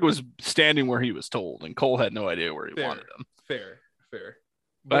mean, Greg was standing where he was told, and Cole had no idea where he wanted him. Fair.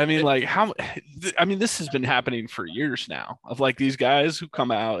 But I mean, like, this has been happening for years now, of like these guys who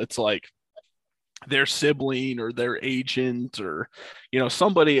come out, it's like their sibling or their agent or,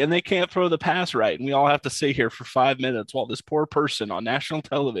 somebody, and they can't throw the pass right. And we all have to sit here for 5 minutes while this poor person on national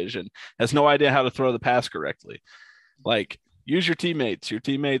television has no idea how to throw the pass correctly. Like, use your teammates. Your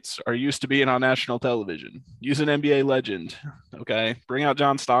teammates are used to being on national television. Use an NBA legend. Okay. Bring out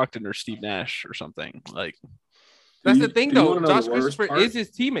John Stockton or Steve Nash or something. Like, that's the thing, though. Josh Christopher is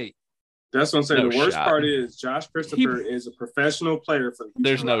his teamate. That's what I'm saying. The worst part is Josh Christopher is a professional player for the Houston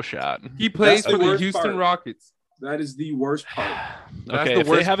There's no Rockets. shot. He plays for the Houston Rockets. That is the worst part. Okay, if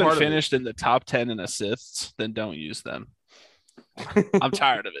they haven't finished in the top 10 in assists, then don't use them. I'm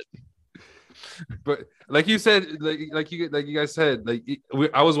tired of it. But like you said, like you guys said,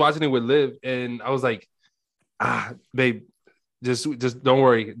 I was watching it with Liv, and I was like, babe, just don't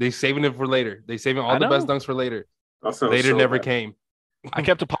worry. They saving it for later. They saving all the best dunks for later. Later never came. I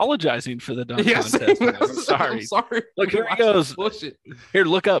kept apologizing for the dunk Yes, contest. I'm I'm sorry. I'm sorry. Look, here he Watch goes. Bullshit. Here,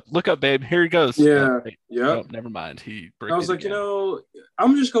 look up, babe. Here he goes. Yeah, Wait, yep. Oh, never mind. He bricked I was it like, again.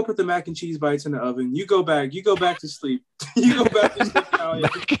 I'm just gonna put the mac and cheese bites in the oven. You go back to sleep. You go back to sleep, Kyle.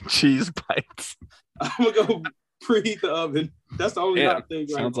 Mac and cheese bites. I'm gonna go preheat the oven. That's the only hot thing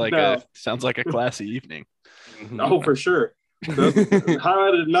sounds right like now. sounds like a classy evening. Oh, for sure. The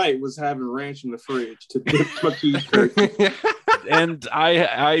highlight of the night was having ranch in the fridge to dip my cheese curd. And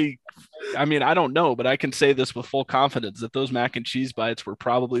I mean, I don't know, but I can say this with full confidence that those mac and cheese bites were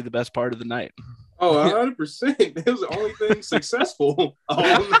probably the best part of the night. Oh, 100%. It was the only thing successful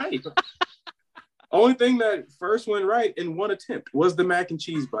all night. Only thing that first went right in one attempt was the mac and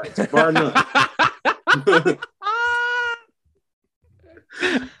cheese bites, bar none.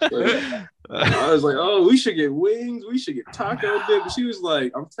 I was like, oh, we should get wings. We should get taco dip. But she was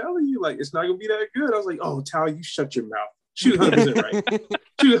like, I'm telling you, like, it's not going to be that good. I was like, oh, Tal, you shut your mouth. She was 100% right.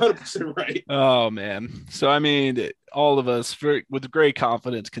 She was 100% right. Oh, man. So, I mean, all of us with great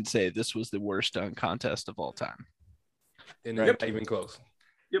confidence can say this was the worst dunk contest of all time. And not even close.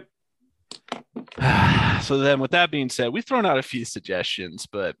 Yep. So then with that being said, we've thrown out a few suggestions,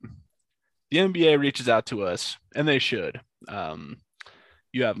 but the NBA reaches out to us, and they should.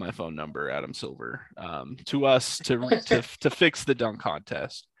 You have my phone number, Adam Silver, to us to fix the dunk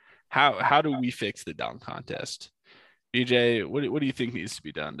contest. How do we fix the dunk contest? BJ, what do you think needs to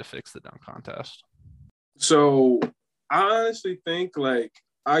be done to fix the dunk contest? So I honestly think, like,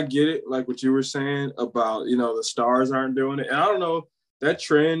 I get it, like what you were saying about, the stars aren't doing it. And I don't know, that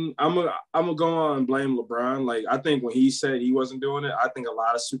trend, I'm gonna go on and blame LeBron. Like, I think when he said he wasn't doing it, I think a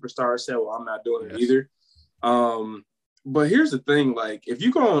lot of superstars said, well, I'm not doing it either. But here's the thing, like, if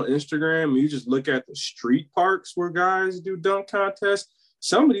you go on Instagram and you just look at the street parks where guys do dunk contests,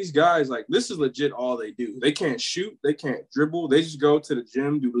 some of these guys, like, this is legit all they do. They can't shoot, they can't dribble, they just go to the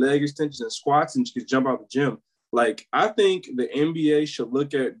gym, do leg extensions and squats, and just jump out the gym. Like, I think the NBA should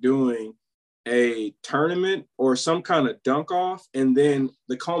look at doing a tournament or some kind of dunk off, and then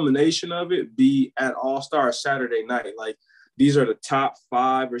the culmination of it be at All-Star Saturday night. Like, these are the top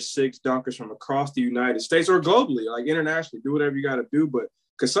 5 or 6 dunkers from across the United States or globally, like internationally. Do whatever you got to do. But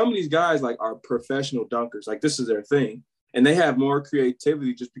because some of these guys, like, are professional dunkers. Like, this is their thing. And they have more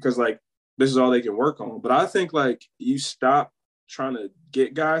creativity just because, like, this is all they can work on. But I think, like, you stop trying to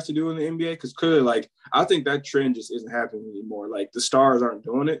get guys to do in the NBA because clearly, like, I think that trend just isn't happening anymore. Like, the stars aren't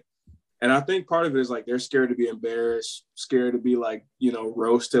doing it. And I think part of it is, like, they're scared to be embarrassed, scared to be, like,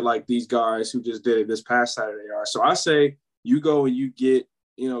 roasted like these guys who just did it this past Saturday are. So I say you go and you get,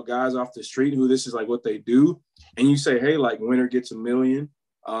 guys off the street who this is, like, what they do. And you say, hey, like, winner gets $1 million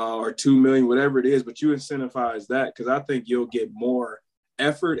or $2 million, whatever it is. But you incentivize that because I think you'll get more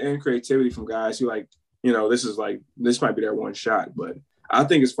effort and creativity from guys who, like, this might be their one shot. But I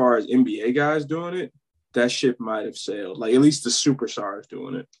think as far as NBA guys doing it, that ship might have sailed. Like, at least the superstars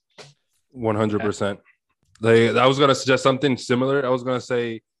doing it. 100%. I was gonna suggest something similar. I was gonna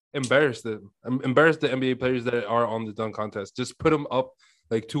say embarrass the NBA players that are on the dunk contest. Just put them up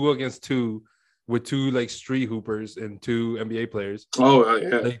like 2 against 2 with 2 like street hoopers and 2 NBA players. Oh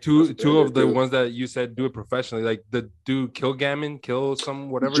yeah, like two of the ones that you said do it professionally. Like the dude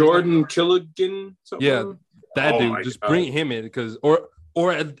whatever. Jordan Killigan. Yeah, that dude. Just bring him in because or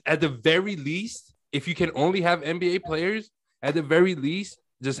at the very least, if you can only have NBA players, at the very least,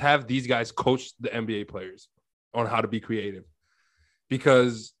 just have these guys coach the NBA players on how to be creative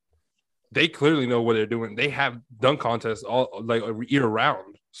because they clearly know what they're doing. They have dunk contests all like year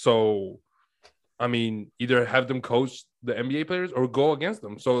round. So, I mean, either have them coach the NBA players or go against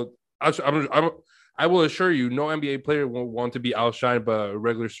them. So I will assure you, no NBA player will want to be outshined by a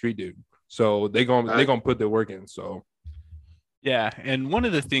regular street dude. So they're gonna put their work in. So. Yeah, and one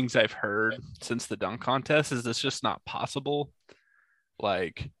of the things I've heard since the dunk contest is it's just not possible.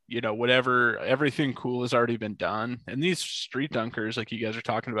 Like, whatever, everything cool has already been done. And these street dunkers, like you guys are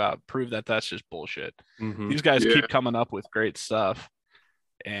talking about, prove that that's just bullshit. Mm-hmm. These guys keep coming up with great stuff.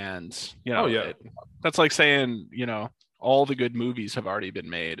 And, that's like saying, all the good movies have already been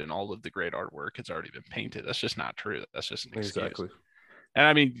made and all of the great artwork has already been painted. That's just not true. That's just an excuse. Exactly. And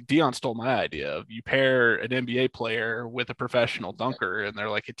I mean, Dion stole my idea of you pair an NBA player with a professional dunker and they're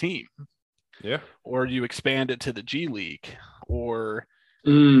like a team. Yeah. Or you expand it to the G League or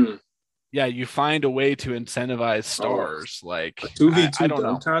you find a way to incentivize stars like 2v2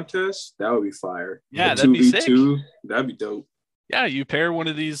 dunk contest. That would be fire. Yeah, that'd be sick. That'd be dope. Yeah, you pair one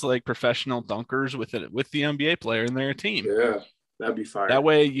of these like professional dunkers with the NBA player and they're a team. Yeah, that'd be fire. That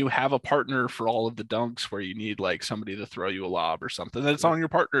way you have a partner for all of the dunks where you need like somebody to throw you a lob or something. That's on your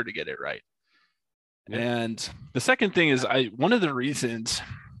partner to get it right. Yeah. And the second thing is one of the reasons,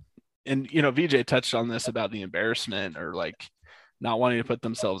 and VJ touched on this about the embarrassment or like not wanting to put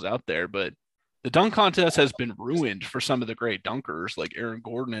themselves out there, but the dunk contest has been ruined for some of the great dunkers like Aaron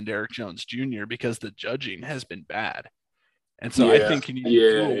Gordon and Derrick Jones Jr. because the judging has been bad. And so I think you need to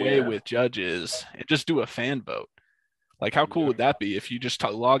do away with judges and just do a fan vote. Like, how cool would that be if you just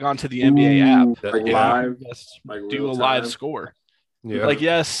log on to the NBA app, like live, like do a live score? Yeah. Like,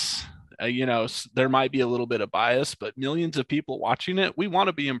 yes, there might be a little bit of bias, but millions of people watching it, we want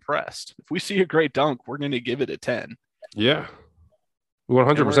to be impressed. If we see a great dunk, we're going to give it a 10. Yeah.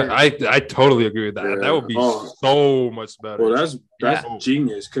 100%. I totally agree with that. Yeah. That would be so much better. Well, that's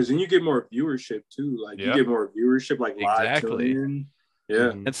genius because then you get more viewership too. Like you get more viewership, like live tuning.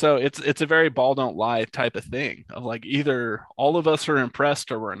 Yeah. And so it's a very ball don't lie type of thing of like either all of us are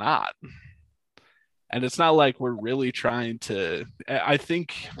impressed or we're not. And it's not like we're really trying to. I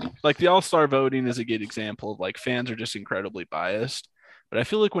think like the All-Star voting is a good example of like fans are just incredibly biased. But I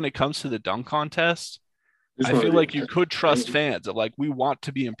feel like when it comes to the dunk contest, I feel like you could trust fans of like, we want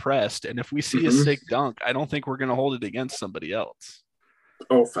to be impressed. And if we see a sick dunk, I don't think we're going to hold it against somebody else.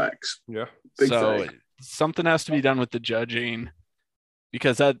 Oh, facts. Yeah. So something has to be done with the judging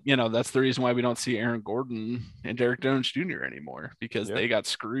because that's the reason why we don't see Aaron Gordon and Derrick Jones Jr. anymore because they got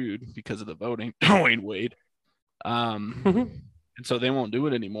screwed because of the voting. Dwayne Wade. And so they won't do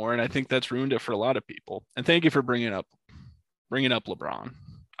it anymore. And I think that's ruined it for a lot of people. And thank you for bringing up LeBron.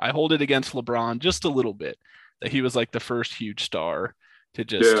 I hold it against LeBron just a little bit that he was like the first huge star to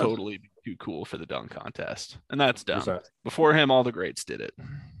just totally be too cool for the dunk contest. And that's dumb. Before him, all the greats did it.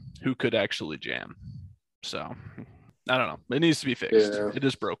 Who could actually jam? So I don't know. It needs to be fixed. Yeah. It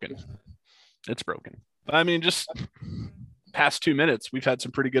is broken. It's broken. But I mean, just past 2 minutes, we've had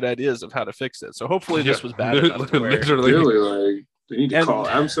some pretty good ideas of how to fix it. So hopefully this was bad enough to where, literally like they need to call.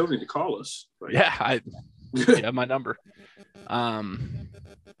 I'm still need to call us. Like, you have my number.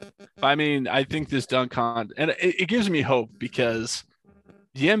 I mean, I think this dunk and it gives me hope because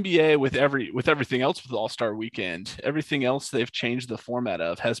the NBA with everything else with All-Star Weekend, everything else they've changed the format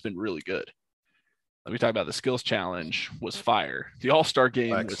of has been really good. Let me talk about the skills challenge was fire. The All-Star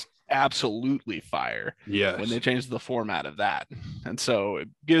game was absolutely fire. Yes. When they changed the format of that. And so it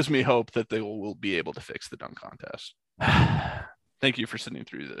gives me hope that they will be able to fix the dunk contest. Thank you for sitting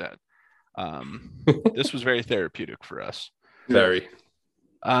through that. This was very therapeutic for us. Very.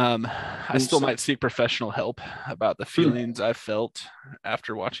 I still might seek professional help about the feelings I felt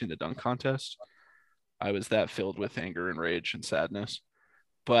after watching the dunk contest. I was that filled with anger and rage and sadness,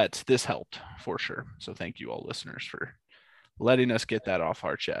 but this helped for sure. So thank you all listeners for letting us get that off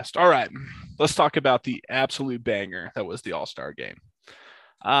our chest. All right, let's talk about the absolute banger that was the All-Star game.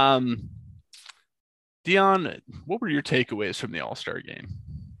 Dion, what were your takeaways from the All-Star game?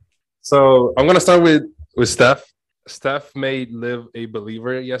 So I'm going to start with Steph. Steph made Liv a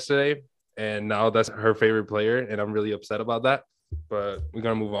believer yesterday, and now that's her favorite player, and I'm really upset about that. But we're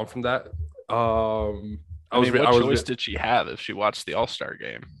gonna move on from that. What choice did she have if she watched the All-Star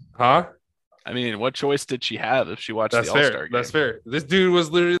game? Huh? I mean, what choice did she have if she watched the All-Star game? That's fair. This dude was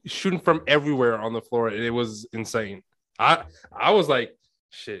literally shooting from everywhere on the floor, and it was insane. I was like,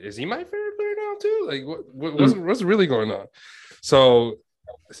 shit, is he my favorite player now too? Like, what's really going on? So,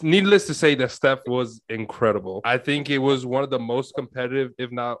 needless to say that Steph was incredible. I think it was one of the most competitive,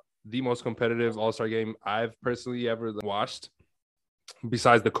 if not the most competitive All-Star game I've personally ever watched,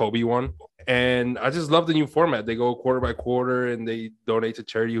 besides the Kobe one. And I just love the new format. They go quarter by quarter and they donate to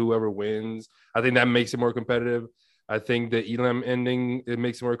charity, whoever wins. I think that makes it more competitive. I think the Elam ending, it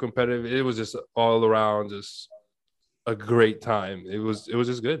makes it more competitive. It was just all around just a great time. It was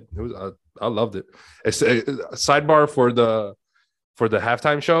just good. I loved it. It's a sidebar for the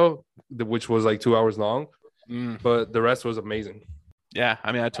halftime show, which was like 2 hours long, but the rest was amazing. Yeah,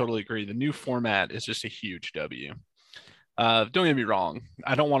 I mean, I totally agree. The new format is just a huge W. Don't get me wrong.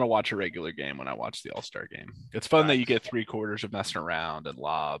 I don't want to watch a regular game when I watch the All-Star game. It's fun that you get 3/4 of messing around and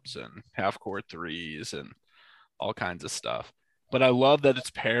lobs and half-court threes and all kinds of stuff. But I love that it's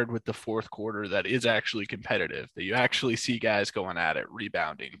paired with the fourth quarter that is actually competitive, that you actually see guys going at it,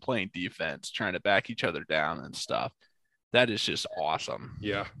 rebounding, playing defense, trying to back each other down and stuff. That is just awesome.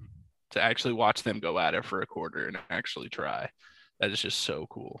 Yeah. To actually watch them go at it for a quarter and actually try. That is just so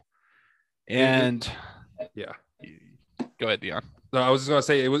cool. And yeah. Go ahead, Dion. No, I was just gonna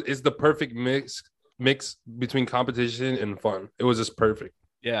say it's the perfect mix between competition and fun. It was just perfect.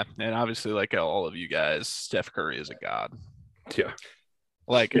 Yeah, and obviously, like all of you guys, Steph Curry is a god. Yeah.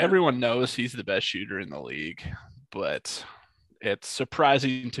 Like everyone knows he's the best shooter in the league, but it's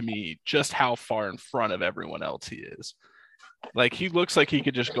surprising to me just how far in front of everyone else he is. Like, he looks like he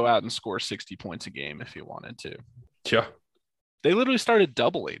could just go out and score 60 points a game if he wanted to. Yeah. They literally started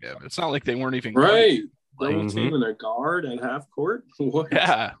doubling him. It's not like they weren't even right. Like, Double teaming a guard at half court. What?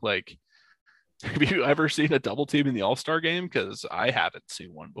 Yeah, like, have you ever seen a double team in the All-Star game? Because I haven't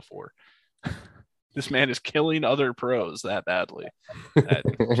seen one before. This man is killing other pros that badly.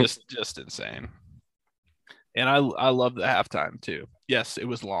 Just insane. And I love the halftime too. Yes, it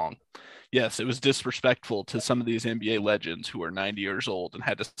was long. Yes, it was disrespectful to some of these NBA legends who are 90 years old and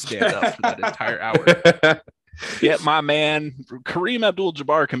had to stand up for that entire hour. Get my man, Kareem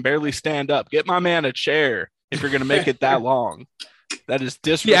Abdul-Jabbar can barely stand up. Get my man a chair if you're going to make it that long. That is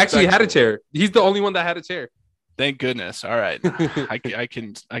disrespectful. He actually had a chair. He's the only one that had a chair. Thank goodness. All right. I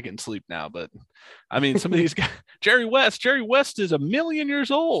can sleep now. But I mean, some of these guys, Jerry West is 1,000,000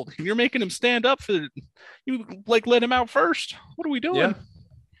 years old. You're making him stand up for you, like, let him out first. What are we doing? Yeah.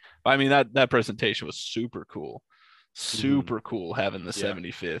 I mean, that presentation was super cool. Super cool having the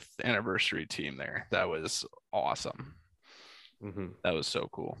 75th anniversary team there. That was awesome. That was so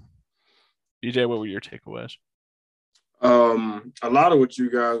cool. DJ, what were your takeaways? A lot of what you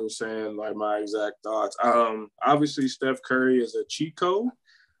guys were saying, like my exact thoughts. Obviously Steph Curry is a cheat code.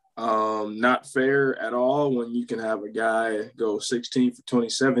 Not fair at all when you can have a guy go 16 for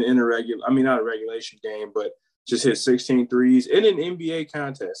 27 in not a regulation game, but just hit 16 threes in an NBA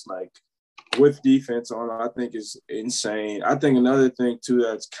contest, like with defense on, I think is insane. I think another thing too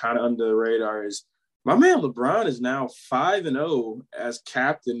that's kind of under the radar is my man LeBron is now 5-0 as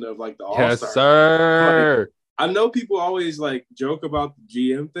captain of like the All-Star. Yes, sir. I know people always like joke about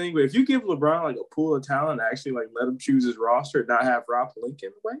the GM thing, but if you give LeBron like a pool of talent, actually like let him choose his roster and not have Rob Pelinka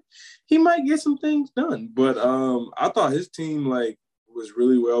in the way, he might get some things done. But I thought his team like was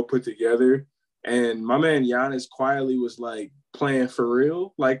really well put together, and my man Giannis quietly was like playing for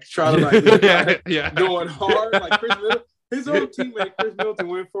real, like trying to like going hard, like Chris Middleton. His own teammate Chris Middleton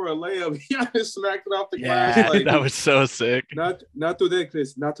went for a layup. Giannis smacked it off the glass. Like, that was so sick. Not today,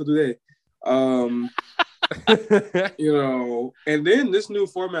 Chris. Not today. And then this new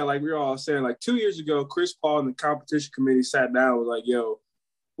format, like we were all saying, like 2 years ago, Chris Paul and the competition committee sat down and was like, yo,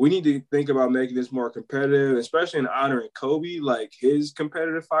 we need to think about making this more competitive, especially in honoring Kobe, like his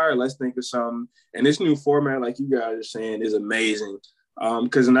competitive fire. Let's think of something. And this new format, like you guys are saying, is amazing.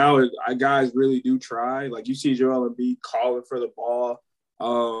 Because now guys really do try. Like you see Joel Embiid calling for the ball,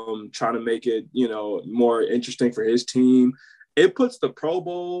 trying to make it, more interesting for his team. It puts the Pro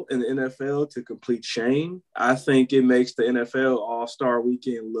Bowl in the NFL to complete shame. I think it makes the NFL All-Star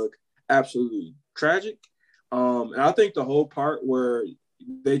Weekend look absolutely tragic. And I think the whole part where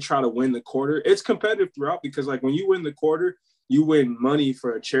they try to win the quarter, it's competitive throughout because, like, when you win the quarter, you win money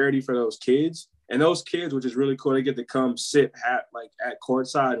for a charity for those kids. And those kids, which is really cool, they get to come sit at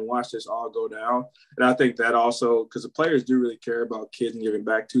courtside and watch this all go down. And I think that also, because the players do really care about kids and giving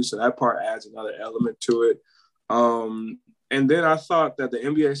back too, so that part adds another element to it. And then I thought that the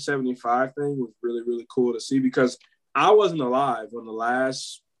NBA 75 thing was really, really cool to see because I wasn't alive when the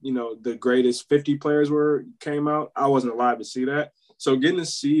last, the greatest 50 players came out. I wasn't alive to see that. So getting to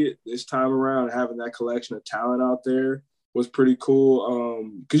see it this time around, having that collection of talent out there was pretty cool.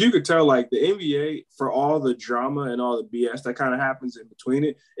 Because you could tell, like, the NBA, for all the drama and all the BS that kind of happens in between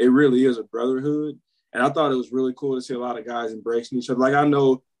it, it really is a brotherhood. And I thought it was really cool to see a lot of guys embracing each other. Like, I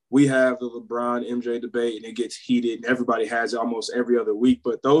know we have the LeBron MJ debate and it gets heated and everybody has it almost every other week,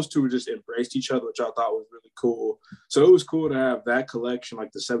 but those two just embraced each other, which I thought was really cool. So it was cool to have that collection,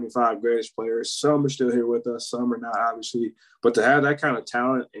 like the 75 greatest players. Some are still here with us, some are not, obviously, but to have that kind of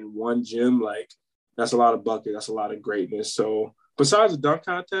talent in one gym, like, that's a lot of bucket. That's a lot of greatness. So besides the dunk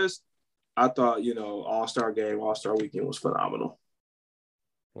contest, I thought, All-Star game, All-Star weekend was phenomenal.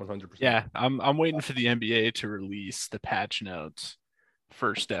 100%. Yeah, I'm waiting for the NBA to release the patch notes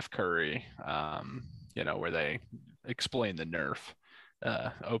for Steph Curry, where they explain the nerf.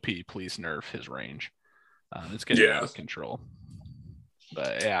 OP, please nerf his range. It's getting out of control.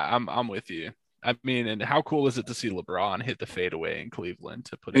 But yeah, I'm with you. I mean, and how cool is it to see LeBron hit the fadeaway in Cleveland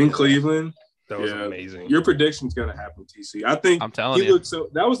to put it in Cleveland? That was amazing. Your prediction's gonna happen, TC. I think I'm telling you.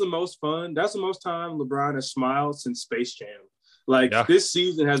 That was the most fun. That's the most time LeBron has smiled since Space Jam. Like, this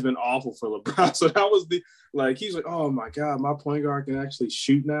season has been awful for LeBron. So that was he's like, oh my God, my point guard can actually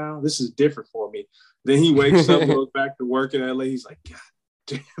shoot now. This is different for me. Then he wakes up, goes back to work in LA. He's like, God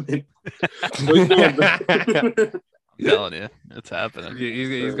damn it. I'm telling you, it's happening.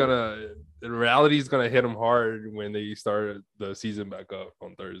 He's gonna, in reality, he's gonna hit him hard when they start the season back up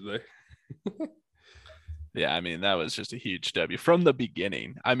on Thursday. Yeah, I mean, that was just a huge W from the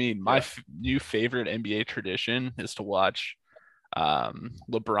beginning. I mean, my new favorite NBA tradition is to watch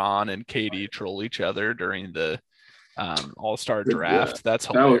LeBron and KD troll each other during the All-Star draft. Yeah, That's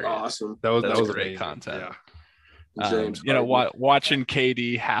that hilarious. was awesome. That was Great amazing. content. Yeah. James Watching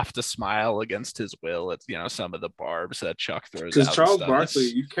KD have to smile against his will at some of the barbs that Chuck throws out. Because Charles and stuff. Barkley,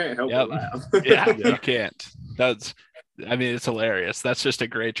 you can't help but laugh. Yeah, you can't. It's hilarious. That's just a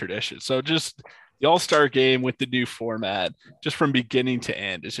great tradition. So just the All-Star game with the new format, just from beginning to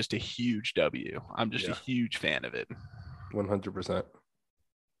end, is just a huge W. I'm just a huge fan of it. 100%.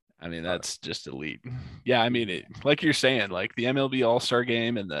 That's just elite. Yeah, like you're saying, like the MLB All-Star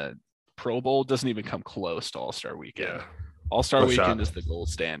game and the Pro Bowl doesn't even come close to All-Star Weekend. Yeah. All-Star Weekend is the gold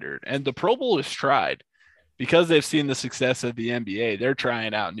standard. And the Pro Bowl is tried because they've seen the success of the NBA. They're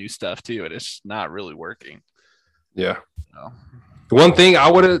trying out new stuff too, and it's not really working. Yeah. So. One thing I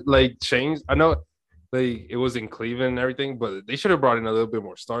would have changed, I know it was in Cleveland and everything, but they should have brought in a little bit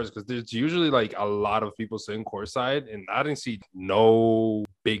more stars because there's usually a lot of people sitting courtside, and I didn't see no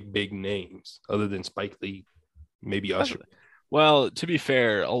big names other than Spike Lee, maybe Usher. Well, to be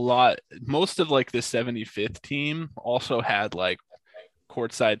fair, most of the 75th team also had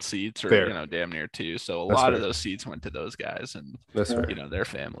courtside seats or damn near two. So a lot of those seats went to those guys and their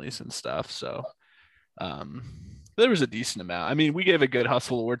families and stuff. So there was a decent amount. We gave a good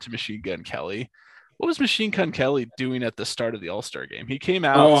hustle award to Machine Gun Kelly. What was Machine Gun Kelly doing at the start of the All-Star game? He came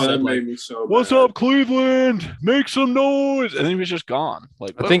out and said, that made me so "What's bad. up, Cleveland? Make some noise!" And then he was just gone.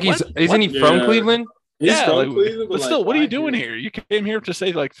 I think isn't he from Cleveland? He's from Cleveland, but still, what are you doing here? You came here to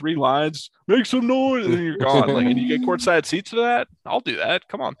say 3 lines, make some noise, and then you're gone. And you get courtside seats for that? I'll do that.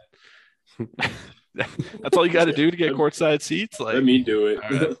 Come on. That's all you got to do to get courtside seats. Let me do it.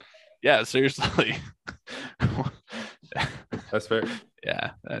 Right. Yeah, seriously. That's fair.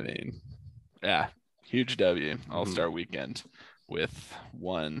 Yeah, huge W All-Star Weekend with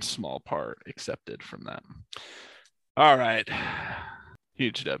one small part accepted from that. All right,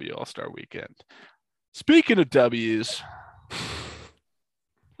 huge W All-Star Weekend. Speaking of W's,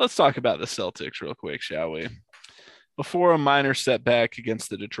 let's talk about the Celtics real quick, shall we? Before a minor setback against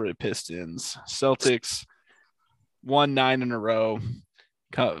the Detroit Pistons, Celtics won 9 in a row,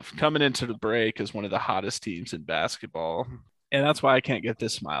 coming into the break as one of the hottest teams in basketball. And that's why I can't get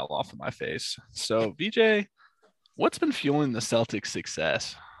this smile off of my face. So, VJ, what's been fueling the Celtics'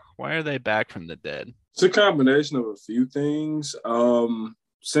 success? Why are they back from the dead? It's a combination of a few things.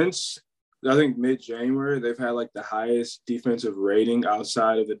 Since I think mid-January, they've had the highest defensive rating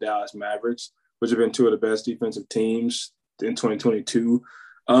outside of the Dallas Mavericks, which have been two of the best defensive teams in 2022.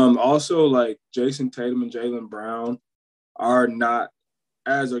 Also, Jason Tatum and Jaylen Brown are not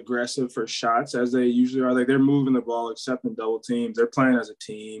as aggressive for shots as they usually are. They're moving the ball, accepting double teams. They're playing as a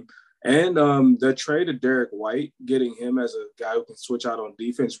team. And the trade of Derek White, getting him as a guy who can switch out on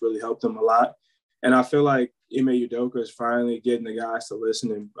defense really helped them a lot. And I feel like Ime Udoka is finally getting the guys to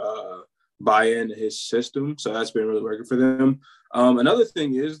listen and buy into his system. So that's been really working for them. Another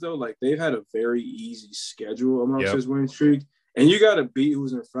thing is, though, they've had a very easy schedule amongst this winning streak. And you got to beat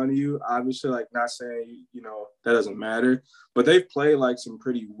who's in front of you. Obviously, not saying, that doesn't matter. But they've played, some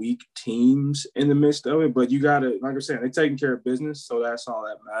pretty weak teams in the midst of it. But you got to, like I'm saying, they're taking care of business. So that's all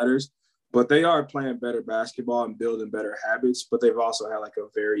that matters. But they are playing better basketball and building better habits. But they've also had, a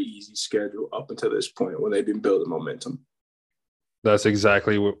very easy schedule up until this point when they've been building momentum. That's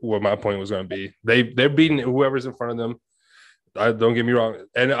exactly what my point was going to be. They're beating whoever's in front of them. Don't get me wrong.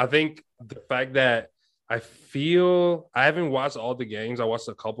 And I think the fact that I haven't watched all the games. I watched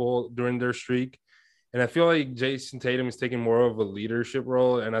a couple during their streak. And I feel like Jason Tatum is taking more of a leadership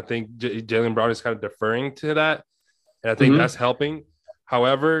role. And I think Jaylen Brown is kind of deferring to that. And I think that's helping.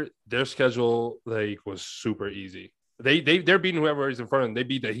 However, their schedule was super easy. They're beating whoever is in front of them. They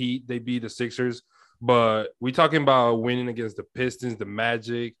beat the Heat. They beat the Sixers. But we talking about winning against the Pistons, the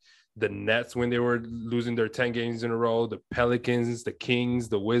Magic, the Nets when they were losing their 10 games in a row, the Pelicans, the Kings,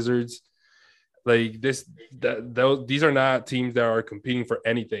 the Wizards. These are not teams that are competing for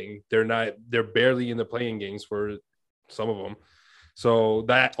anything. They're barely in the playing games for some of them. So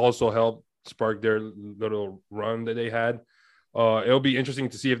that also helped spark their little run that they had. It'll be interesting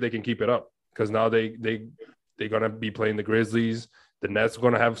to see if they can keep it up because now they're going to be playing the Grizzlies. The Nets are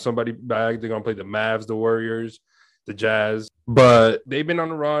going to have somebody back. They're going to play the Mavs, the Warriors, the Jazz. But they've been on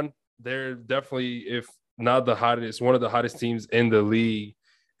the run. They're definitely, if not the hottest, one of the hottest teams in the league.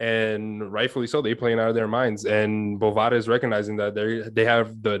 And rightfully so, they're playing out of their minds. And Bovada is recognizing that they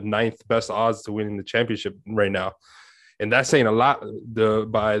have the 9th best odds to winning the championship right now. And that's saying a lot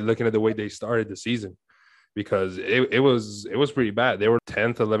by looking at the way they started the season, because it was pretty bad. They were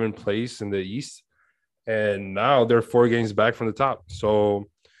 10th, 11th place in the East, and now they're 4 games back from the top. So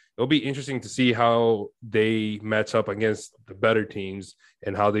it'll be interesting to see how they match up against the better teams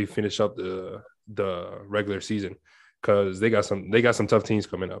and how they finish up the regular season. because they got some tough teams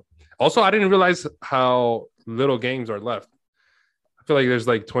coming up. Also, I didn't realize how little games are left. I feel like there's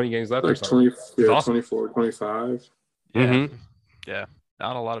like 20 games left like or something. 20, yeah, Awesome. 24, 25. Yeah. Mm-hmm. Yeah.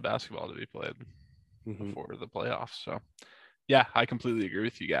 Not a lot of basketball to be played Mm-hmm. before the playoffs. So, yeah, I completely agree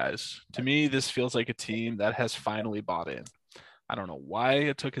with you guys. To me, this feels like a team that has finally bought in. I don't know why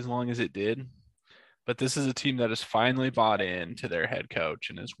it took as long as it did, but this is a team that has finally bought in to their head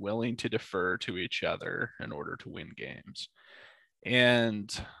coach and is willing to defer to each other in order to win games.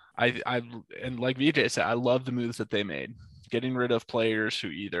 And and like VJ said, I love the moves that they made, getting rid of players who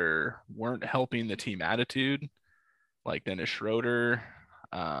either weren't helping the team attitude, like Dennis Schroeder,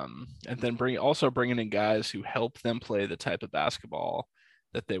 and then bringing in guys who help them play the type of basketball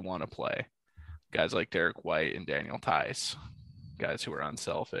that they want to play. Guys like Derek White and Daniel Tice, guys who are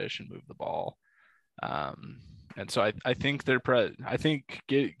unselfish and move the ball. And so I think I think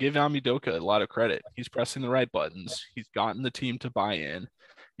give Ami Doka a lot of credit. He's pressing the right buttons. He's gotten the team to buy in, and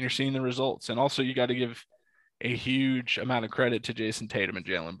you're seeing the results. And also you got to give a huge amount of credit to Jason Tatum and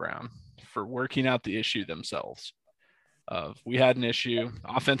Jaylen Brown for working out the issue themselves. We had an issue.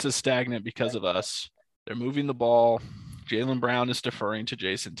 Offense is stagnant because of us. They're moving the ball. Jaylen Brown is deferring to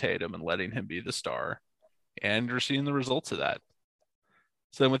Jason Tatum and letting him be the star. And we're seeing the results of that.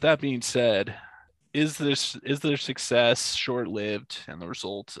 So then with that being said, is their success short-lived and the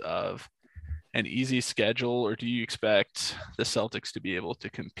result of an easy schedule, or do you expect the Celtics to be able to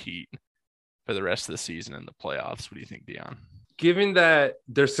compete for the rest of the season in the playoffs? What do you think, Dion? Given that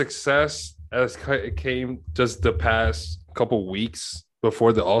their success came just the past couple weeks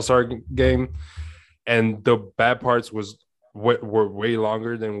before the All-Star game, and the bad parts were way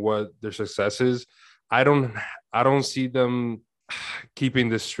longer than what their success is, I don't see them keeping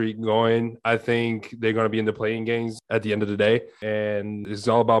this streak going. I think they're going to be in the playing games at the end of the day, and it's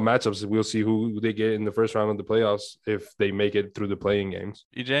all about matchups. We'll see who they get in the first round of the playoffs if they make it through the playing games.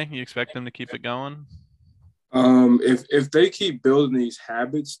 EJ, you expect them to keep it going? If they keep building these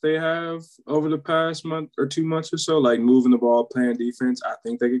habits they have over the past month or 2 months or so, like moving the ball, playing defense, I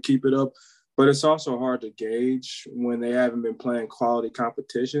think they could keep it up. But it's also hard to gauge when they haven't been playing quality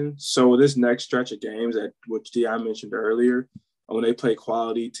competition. So this next stretch of games, which Dion mentioned earlier, when they play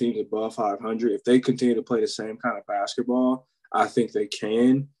quality teams above 500, if they continue to play the same kind of basketball, I think they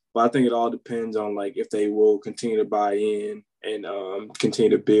can. But I think it all depends on like if they will continue to buy in and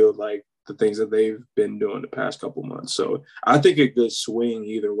continue to build like the things that they've been doing the past couple months. So I think it could swing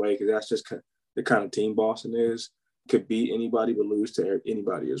either way because that's just the kind of team Boston is. Could beat anybody but lose to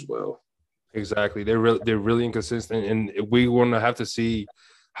anybody as well. Exactly. They're really inconsistent, and we want to have to see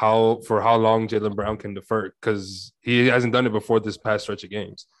how long Jaylen Brown can defer because he hasn't done it before this past stretch of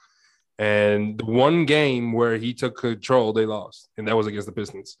games. And the one game where he took control, they lost, and that was against the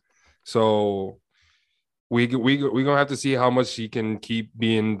Pistons. So we're gonna have to see how much he can keep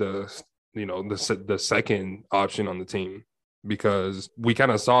being the second option on the team, because we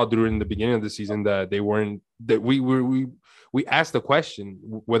kind of saw during the beginning of the season that we asked the question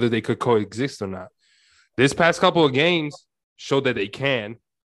whether they could coexist or not. This past couple of games showed that they can,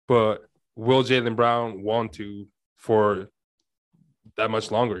 but will Jaylen Brown want to for that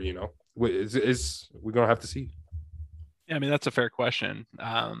much longer? We're gonna have to see. Yeah, I mean that's a fair question.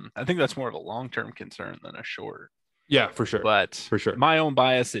 I think that's more of a long-term concern than a short. Yeah, for sure. But for sure, my own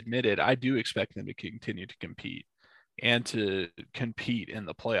bias admitted, I do expect them to continue to compete and to compete in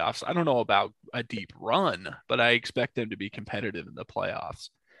the playoffs. I don't know about a deep run, but I expect them to be competitive in the playoffs.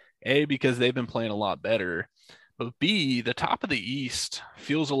 A, because they've been playing a lot better, but B, the top of the East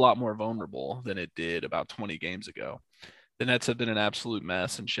feels a lot more vulnerable than it did about 20 games ago. The Nets have been an absolute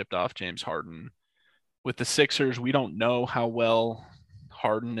mess and shipped off James Harden. With the Sixers, we don't know how well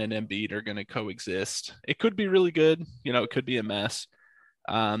Harden and Embiid are going to coexist. It could be really good. It could be a mess.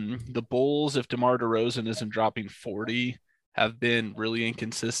 The Bulls, if DeMar DeRozan isn't dropping 40, have been really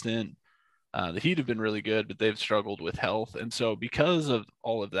inconsistent. The Heat have been really good, but they've struggled with health. And so because of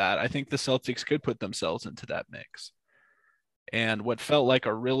all of that, I think the Celtics could put themselves into that mix. And what felt like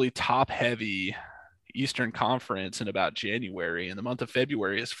a really top-heavy Eastern Conference in about January, in the month of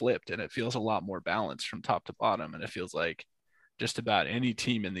February has flipped, and it feels a lot more balanced from top to bottom. And it feels like just about any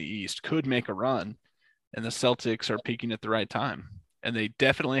team in the East could make a run, and the Celtics are peaking at the right time. And they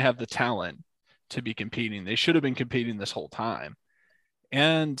definitely have the talent to be competing. They should have been competing this whole time.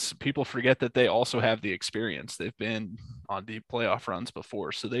 And people forget that they also have the experience. They've been on deep playoff runs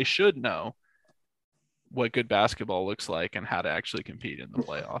before, so they should know what good basketball looks like and how to actually compete in the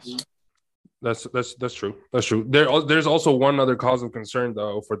playoffs. That's true. That's true. There's also one other cause of concern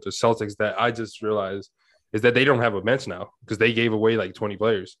though for the Celtics that I just realized is that they don't have a bench now because they gave away like 20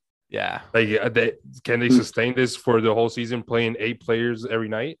 players. Yeah. Like, can they sustain this for the whole season, playing 8 players every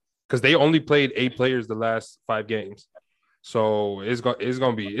night? Because they only played 8 players the last 5 games. So it's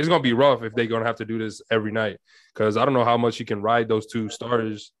gonna be rough if they're gonna have to do this every night. Because I don't know how much you can ride those 2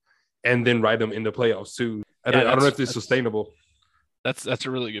 starters and then ride them in the playoffs too. I don't know if it's sustainable. That's a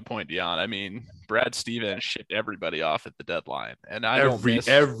really good point, Dion. I mean, Brad Stevens shipped everybody off at the deadline, and I don't miss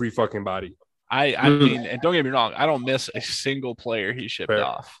every fucking body. I mean, and don't get me wrong, I don't miss a single player he shipped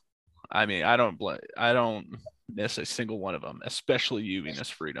off. I mean, I don't miss a single one of them, especially you, Venus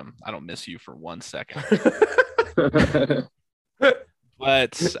Freedom. I don't miss you for 1 second.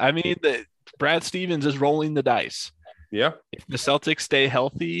 But I mean, Brad Stevens is rolling the dice. Yeah. If the Celtics stay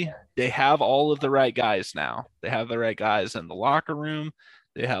healthy, they have all of the right guys now. They have the right guys in the locker room.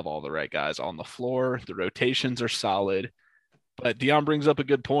 They have all the right guys on the floor. The rotations are solid. But Dion brings up a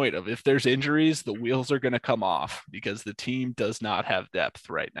good point of if there's injuries, the wheels are going to come off because the team does not have depth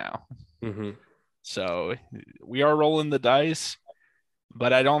right now. Mm-hmm. So we are rolling the dice,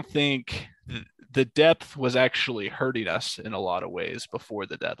 but I don't think the depth was actually hurting us in a lot of ways before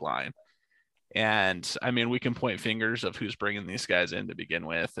the deadline. And I mean, we can point fingers of who's bringing these guys in to begin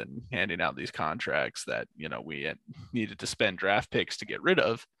with and handing out these contracts that, you know, we had needed to spend draft picks to get rid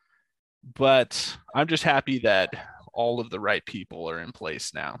of. But I'm just happy that all of the right people are in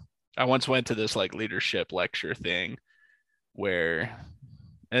place now. I once went to this like leadership lecture thing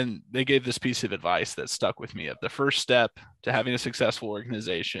and they gave this piece of advice that stuck with me of the first step to having a successful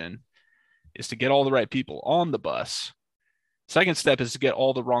organization is to get all the right people on the bus. Second step is to get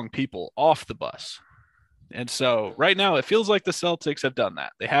all the wrong people off the bus. And so right now it feels like the Celtics have done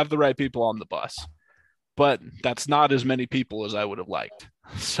that. They have the right people on the bus, but that's not as many people as I would have liked.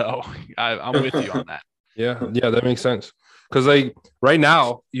 So I'm with you on that. Yeah, that makes sense. Because like right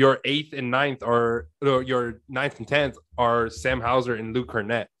now, your 8th and 9th your 9th and 10th are Sam Hauser and Luke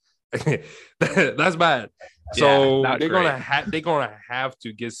Cornett. That's bad. So they're gonna have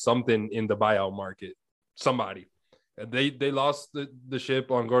to get something in the buyout market. Somebody. They lost the ship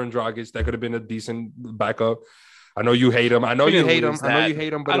on Goran Dragic. That could have been a decent backup. I know you hate him. I know you hate him. But I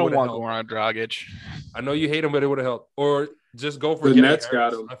don't want Goran Dragic. I know you hate him, but it would have helped. Or just go for the Gary Nets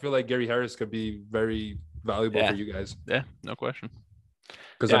Harris. got him. I feel like Gary Harris could be very valuable for you guys. Yeah, no question.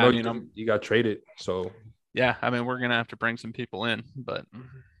 Because I know you got traded. So yeah, I mean, we're gonna have to bring some people in, but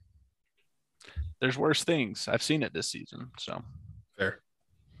there's worse things. I've seen it this season. So fair.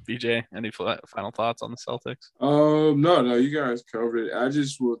 BJ, any final thoughts on the Celtics? No, you guys covered it.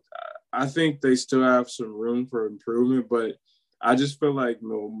 I think they still have some room for improvement, but I just feel like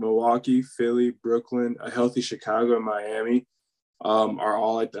Milwaukee, Philly, Brooklyn, a healthy Chicago, and Miami are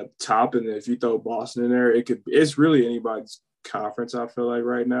all at the top. And if you throw Boston in there, it's really anybody's conference, I feel like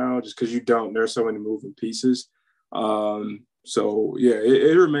right now, just because there's so many moving pieces. So yeah,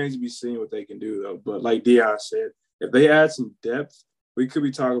 it remains to be seen what they can do though. But like Dion said, if they add some depth, we could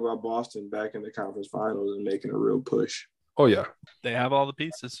be talking about Boston back in the conference finals and making a real push. Oh yeah. They have all the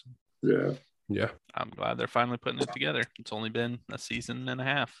pieces. Yeah. Yeah. I'm glad they're finally putting it together. It's only been a season and a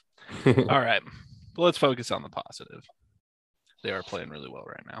half. All right. But let's focus on the positive. They are playing really well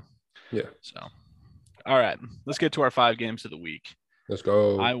right now. Yeah. So, all right. Let's get to our 5 games of the week. Let's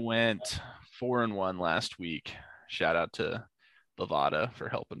go. I went 4-1 last week. Shout out to Bovada for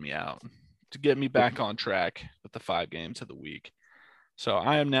helping me out to get me back on track with the 5 games of the week. So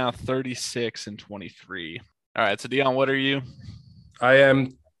I am now 36-23. All right. So Dion, what are you? I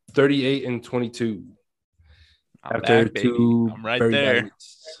am 38-22. After back, 2, I'm right there.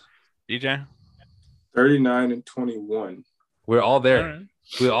 Nights. DJ? 39-21. We're all there. All right.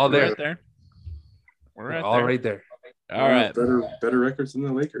 We're all there. Right there. We're all there. Right there. All right. Better records than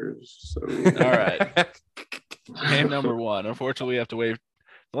the Lakers. So. All right. Game number 1. Unfortunately, we have to wait.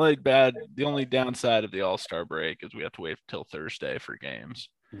 The only downside of the All-Star break is we have to wait till Thursday for games.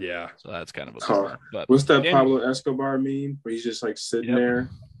 Yeah. So that's kind of a bummer. But what's that Pablo Escobar meme where he's just like sitting there,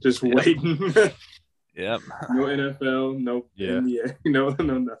 just waiting? Yep. No NFL, no NBA, no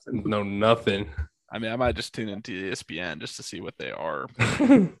nothing. No nothing. I mean, I might just tune into ESPN just to see what they are.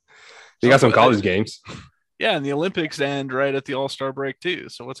 You got some college games. Yeah, and the Olympics end right at the All-Star break too.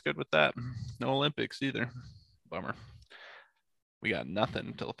 So what's good with that? No Olympics either. Bummer. We got nothing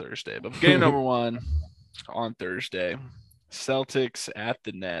until Thursday. But game number 1 on Thursday. Celtics at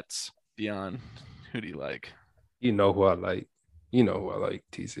the Nets. Dion, who do you like? You know who I like.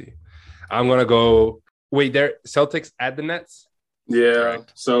 TC. I'm going to go. Wait, they're Celtics at the Nets? Yeah.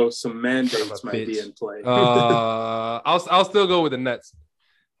 Correct. So some mandates might be in play. I'll still go with the Nets.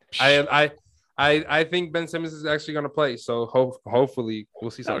 I think Ben Simmons is actually going to play. So hopefully we'll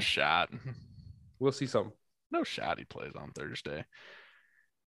see something. No shot. We'll see something. No shot he plays on Thursday.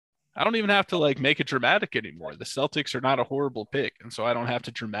 I don't even have to like make it dramatic anymore. The Celtics are not a horrible pick, and so I don't have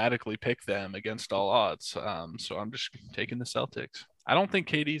to dramatically pick them against all odds. So I'm just taking the Celtics. I don't think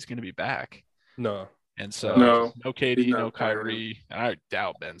KD is going to be back, No. and so No, no he's KD, not no playing. Kyrie, and I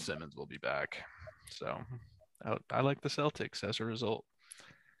doubt Ben Simmons will be back. So I like the Celtics as a result.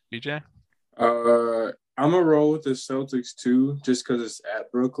 BJ? I'm gonna roll with the Celtics too, just because it's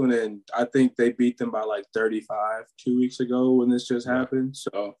at Brooklyn, and I think they beat them by like 35 2 weeks ago when this just happened.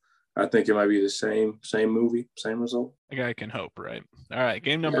 So I think it might be the same movie, same result. A guy can hope, right? All right,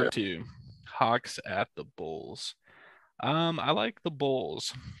 game number 2, Hawks at the Bulls. I like the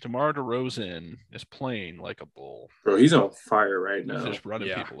Bulls. DeMar DeRozan is playing like a bull. Bro, he's on fire right He's now. just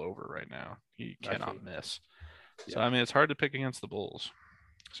running people over right now. He cannot miss. So Yeah. I mean, it's hard to pick against the Bulls.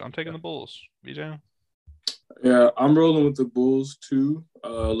 So I'm taking the Bulls. BJ? Yeah, I'm rolling with the Bulls too.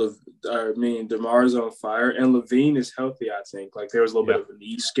 DeMar's on fire, and Levine is healthy. I think like there was a little bit of a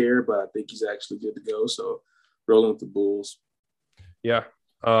knee scare, but I think he's actually good to go. So rolling with the Bulls. Yeah.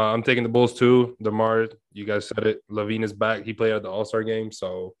 I'm taking the Bulls too. DeMar, you guys said it. Levine is back. He played at the All-Star game,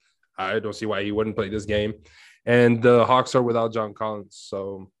 so I don't see why he wouldn't play this game. And the Hawks are without John Collins,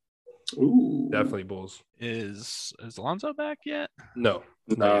 so definitely Bulls. Is Lonzo back yet? No.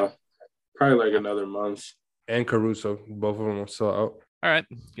 No, probably like another month. And Caruso, both of them are still out. All right,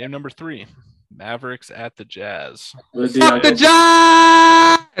 game number 3, Mavericks at the Jazz. Fuck the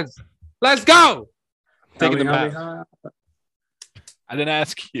Jazz! Let's go! Taking the Mavs. I didn't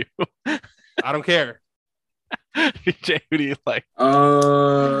ask you. I don't care. BJ, who do you like?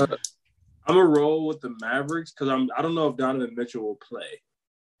 I'm gonna roll with the Mavericks because I don't know if Donovan Mitchell will play,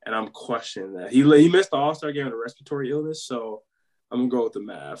 and I'm questioning that. He missed the All-Star game with a respiratory illness, so I'm gonna go with the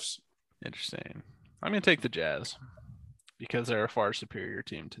Mavs. Interesting. I'm gonna take the Jazz because they're a far superior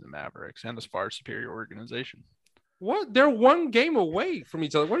team to the Mavericks and a far superior organization. What? They're one game away from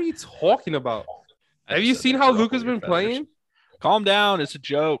each other. What are you talking about? Have you seen how Luka's been playing? Calm down. It's a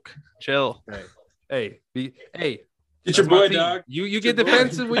joke. Chill. Hey. Get your boy, dog. You get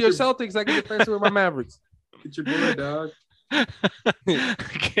defensive with your Celtics. I get defensive with my Mavericks. Get your boy, dog.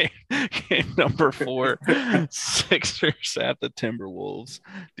 Game number 4, Sixers at the Timberwolves.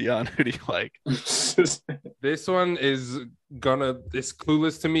 Dion, who do you like? This one is it's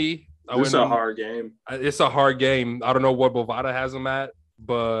clueless to me. It's a hard game. It's a hard game. I don't know what Bovada has them at,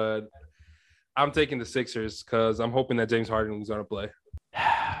 but I'm taking the Sixers because I'm hoping that James Harden is going to play.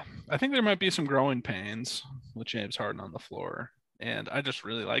 I think there might be some growing pains with James Harden on the floor, and I just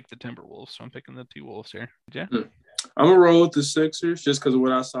really like the Timberwolves, so I'm picking the T-Wolves here. Yeah. I'm going to roll with the Sixers just because of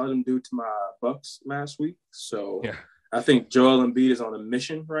what I saw them do to my Bucks last week. So I think Joel Embiid is on a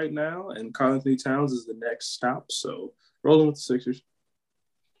mission right now, and Karl-Anthony Towns is the next stop. So rolling with the Sixers.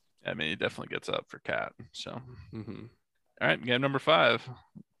 I mean, he definitely gets up for Cat. So, All right, game number 5,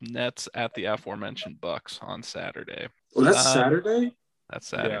 Nets at the aforementioned Bucks on Saturday. Oh, that's Saturday? That's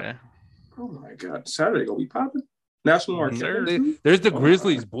Saturday. Yeah. Oh, my God. Saturday going to be popping? National Market. There's the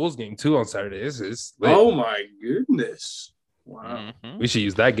Grizzlies Bulls game, too, on Saturday. It's lit. Oh, my goodness. Wow. We should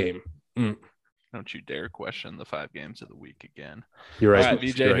use that game. Don't you dare question the 5 games of the week again. You're right. All right,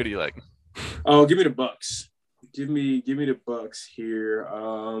 VJ, who do you like? Oh, give me the Bucks. Give me the Bucks here.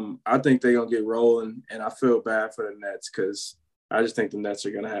 I think they're gonna get rolling, and I feel bad for the Nets because I just think the Nets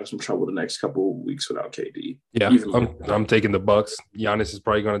are gonna have some trouble the next couple of weeks without KD. Yeah, I'm taking the Bucks. Giannis is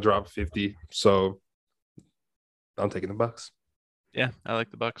probably gonna drop 50, so I'm taking the Bucks. Yeah, I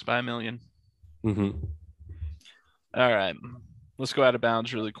like the Bucks by 1 million. Mm-hmm. All right, let's go out of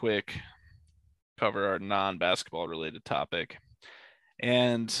bounds really quick. Cover our non-basketball related topic.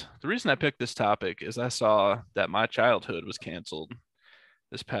 And the reason I picked this topic is I saw that My Childhood was canceled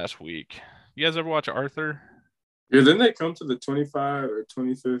this past week. You guys ever watch Arthur? Yeah, didn't they come to the 25 or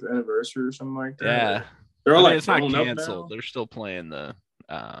 25th anniversary or something like that? Yeah. They're all it's not canceled. They're still playing the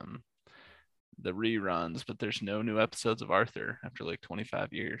reruns, but there's no new episodes of Arthur after like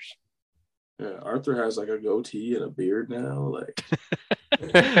 25 years. Yeah, Arthur has like a goatee and a beard now. Like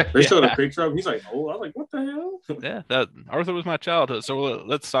they showed a picture of him. He's like, oh, I was like, what the hell? Yeah, that Arthur was my childhood. So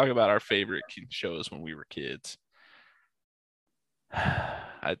let's talk about our favorite shows when we were kids.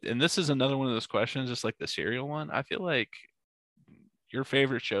 And this is another one of those questions, just like the cereal one. I feel like your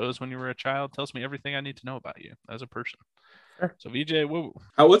favorite shows when you were a child tells me everything I need to know about you as a person. Sure. So VJ,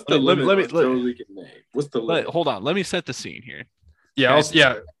 what's the limit? What's the limit? Hold on, let me set the scene here. Yeah,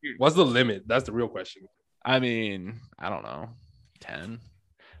 what's the limit? That's the real question. I mean, I don't know, 10.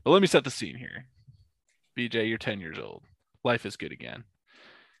 But let me set the scene here. BJ, you're 10 years old. Life is good again.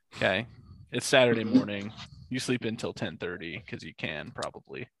 Okay. It's Saturday morning. You sleep until 10:30 because you can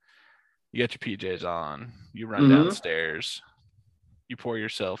probably. You got your PJs on. You run downstairs. you pour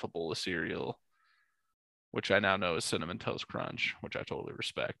yourself a bowl of cereal, which I now know is Cinnamon Toast Crunch, which I totally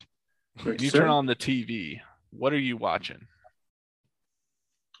respect. And you turn on the TV. What are you watching?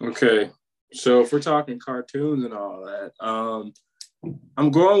 Okay, so if we're talking cartoons and all that, I'm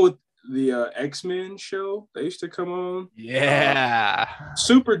going with the X-Men show. They used to come on. Yeah.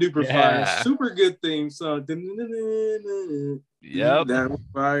 Super duper fire. Super good theme song. Yep. That was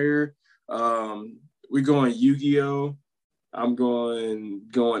fire. We going Yu-Gi-Oh. I'm going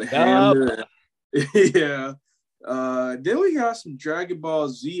ham there. Yeah. Then we got some Dragon Ball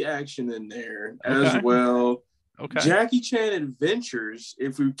Z action in there as well. Okay. Jackie Chan Adventures,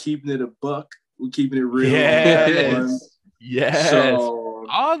 if we're keeping it a buck, we're keeping it real. Yes. So,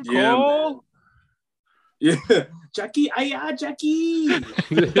 Uncle. Yeah. Jackie. Dude,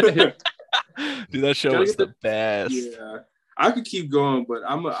 that show was the best. Yeah. I could keep going, but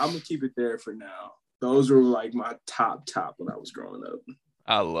I'm gonna keep it there for now. Those were like my top when I was growing up.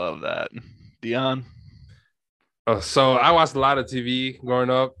 I love that. Dion? So I watched a lot of TV growing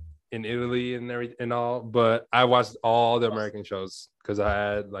up in Italy and all, but I watched all the American shows because I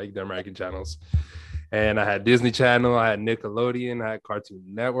had like the American channels. And I had Disney Channel, I had Nickelodeon, I had Cartoon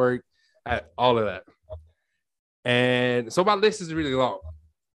Network, I had all of that. And so my list is really long,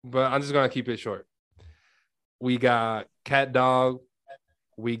 but I'm just gonna keep it short. We got Cat Dog,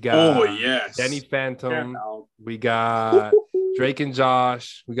 we got Danny Phantom, we got Drake and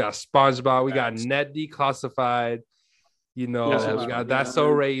Josh, we got SpongeBob, we got Net Declassified, we got That's So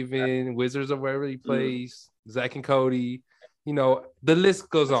Raven, Wizards of Waverly Place, Zack and Cody, the list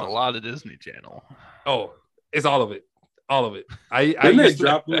goes on. A lot of Disney Channel. Oh, it's all of it. I used to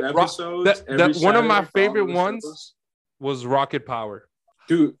drop new episodes. One of my favorite ones was Rocket Power.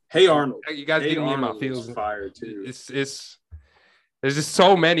 Dude, Hey Arnold. You guys getting me in my feels. Fire too. It's there's just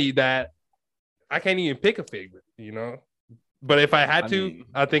so many that I can't even pick a favorite, But if I had to,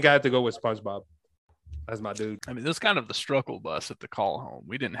 I think I had to go with SpongeBob. That's my dude. I mean, this is kind of the struggle bus at the call home.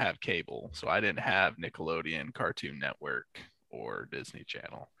 We didn't have cable, so I didn't have Nickelodeon, Cartoon Network, or Disney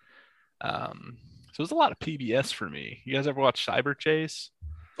Channel. So it was a lot of PBS for me. You guys ever watch Cyber Chase?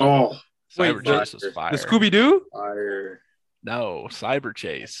 Oh, Cyber Chase was fire. The Scooby-Doo? Fire. No, Cyber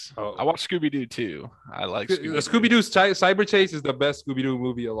Chase. Oh. I watched Scooby-Doo too. I like Scooby-Doo. The Scooby-Doo Cyber Chase is the best Scooby-Doo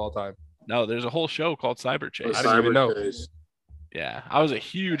movie of all time. No, there's a whole show called Cyber Chase. I didn't even know. Yeah, I was a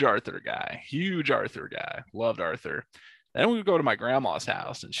huge Arthur guy. Loved Arthur. Then we would go to my grandma's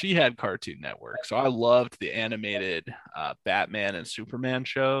house, and she had Cartoon Network. So I loved the animated Batman and Superman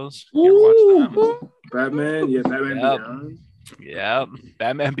shows. You ever watch them? Batman Beyond. Yeah,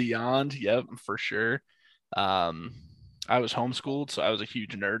 Batman Beyond. Yep, for sure. I was homeschooled, so I was a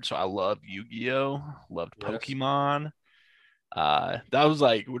huge nerd. So I loved Yu-Gi-Oh, loved Pokemon. That was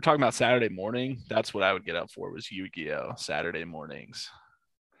like, we're talking about Saturday morning. That's what I would get up for, was Yu-Gi-Oh Saturday mornings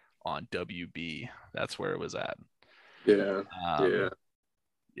on WB. That's where it was at. Yeah.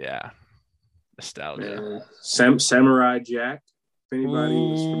 Nostalgia. Samurai Jack. If anybody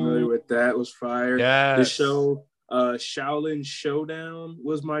was familiar with that, was fire. Yes. The show Shaolin Showdown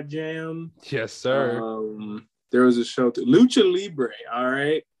was my jam. Yes, sir. There was a show Lucha Libre. All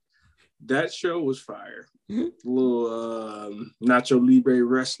right, that show was fire. A little Nacho Libre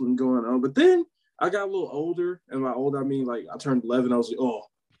wrestling going on. But then I got a little older, and by older I mean like I turned 11. I was like, oh,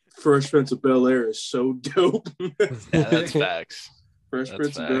 Fresh Prince of Bel-Air is so dope. Yeah, that's facts. Prince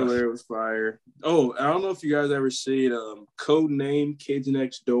of Bel-Air was fire. Oh, I don't know if you guys ever seen Code Name Kids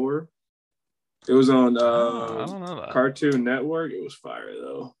Next Door. It was on I don't know that. Cartoon Network. It was fire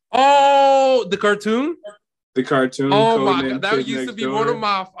though. Oh, the cartoon? The cartoon. Oh my God, that used to be one of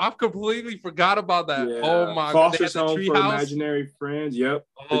my. I've completely forgot about that. Yeah. Oh my God, Foster's Home for Imaginary Friends. Yep,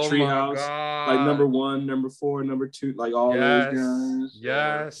 the Treehouse. Like number 1, number 4, number 2, like all those guys.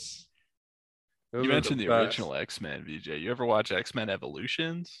 Yes. You mentioned the original X-Men, VJ. You ever watch X-Men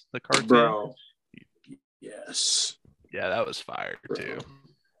Evolutions, the cartoon? Bro. Yes. Yeah, that was fire too.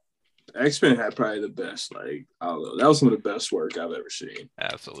 X-Men had probably the best. Like I don't know, that was some of the best work I've ever seen.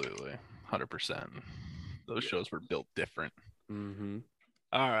 Absolutely, 100%. Those shows were built different. Mm-hmm.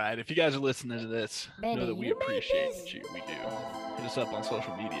 All right. If you guys are listening to this, know that we appreciate you. We do. Hit us up on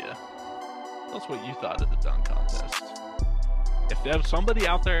social media. Tell us what you thought of the dunk contest. If there's somebody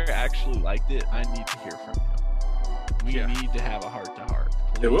out there actually liked it, I need to hear from you. We need to have a heart-to-heart.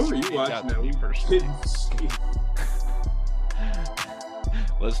 Yeah, what were you watching that me personally?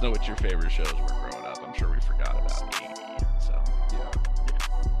 Let us know what your favorite shows were growing up. I'm sure we forgot about 80. So, yeah.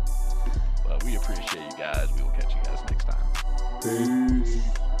 But we appreciate you guys. We will catch you guys next time. Peace.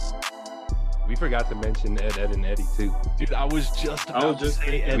 We forgot to mention Ed, and Eddie too. Dude, I was just about to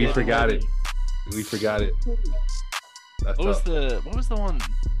say Ed. We forgot it. That's What was tough. the one?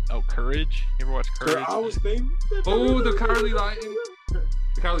 Oh, Courage. You ever watch Courage? I was thinking. Oh, the Carly Lighton.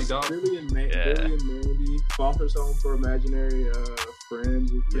 The Carly Dog. Billy and Mandy. Foster's Home for Imaginary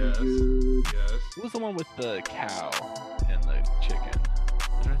Friends. Was pretty good. Yes. What was the one with the cow and the chicken?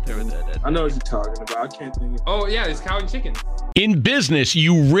 It was right there with that. I know what you're talking about. I can't think of. Oh yeah, it's Cow and Chicken. In business,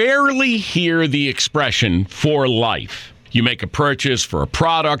 you rarely hear the expression "for life." You make a purchase for a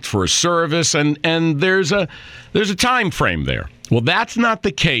product, for a service, and there's a time frame there. Well, that's not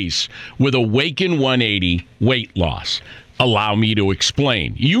the case with Awaken 180 weight loss. Allow me to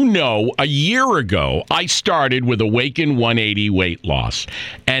explain. You know, a year ago, I started with Awaken 180 weight loss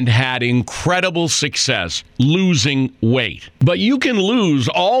and had incredible success losing weight. But you can lose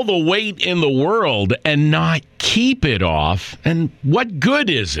all the weight in the world and not keep it off. And what good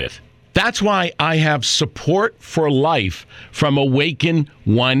is it? That's why I have support for life from Awaken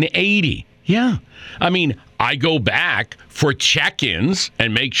 180. Yeah. I mean, I go back for check-ins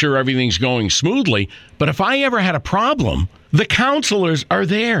and make sure everything's going smoothly. But if I ever had a problem, the counselors are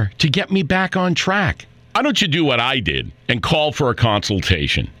there to get me back on track. Why don't you do what I did and call for a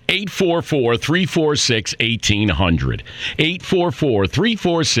consultation? 844-346-1800.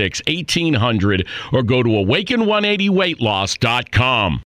 844-346-1800 or go to awaken180weightloss.com.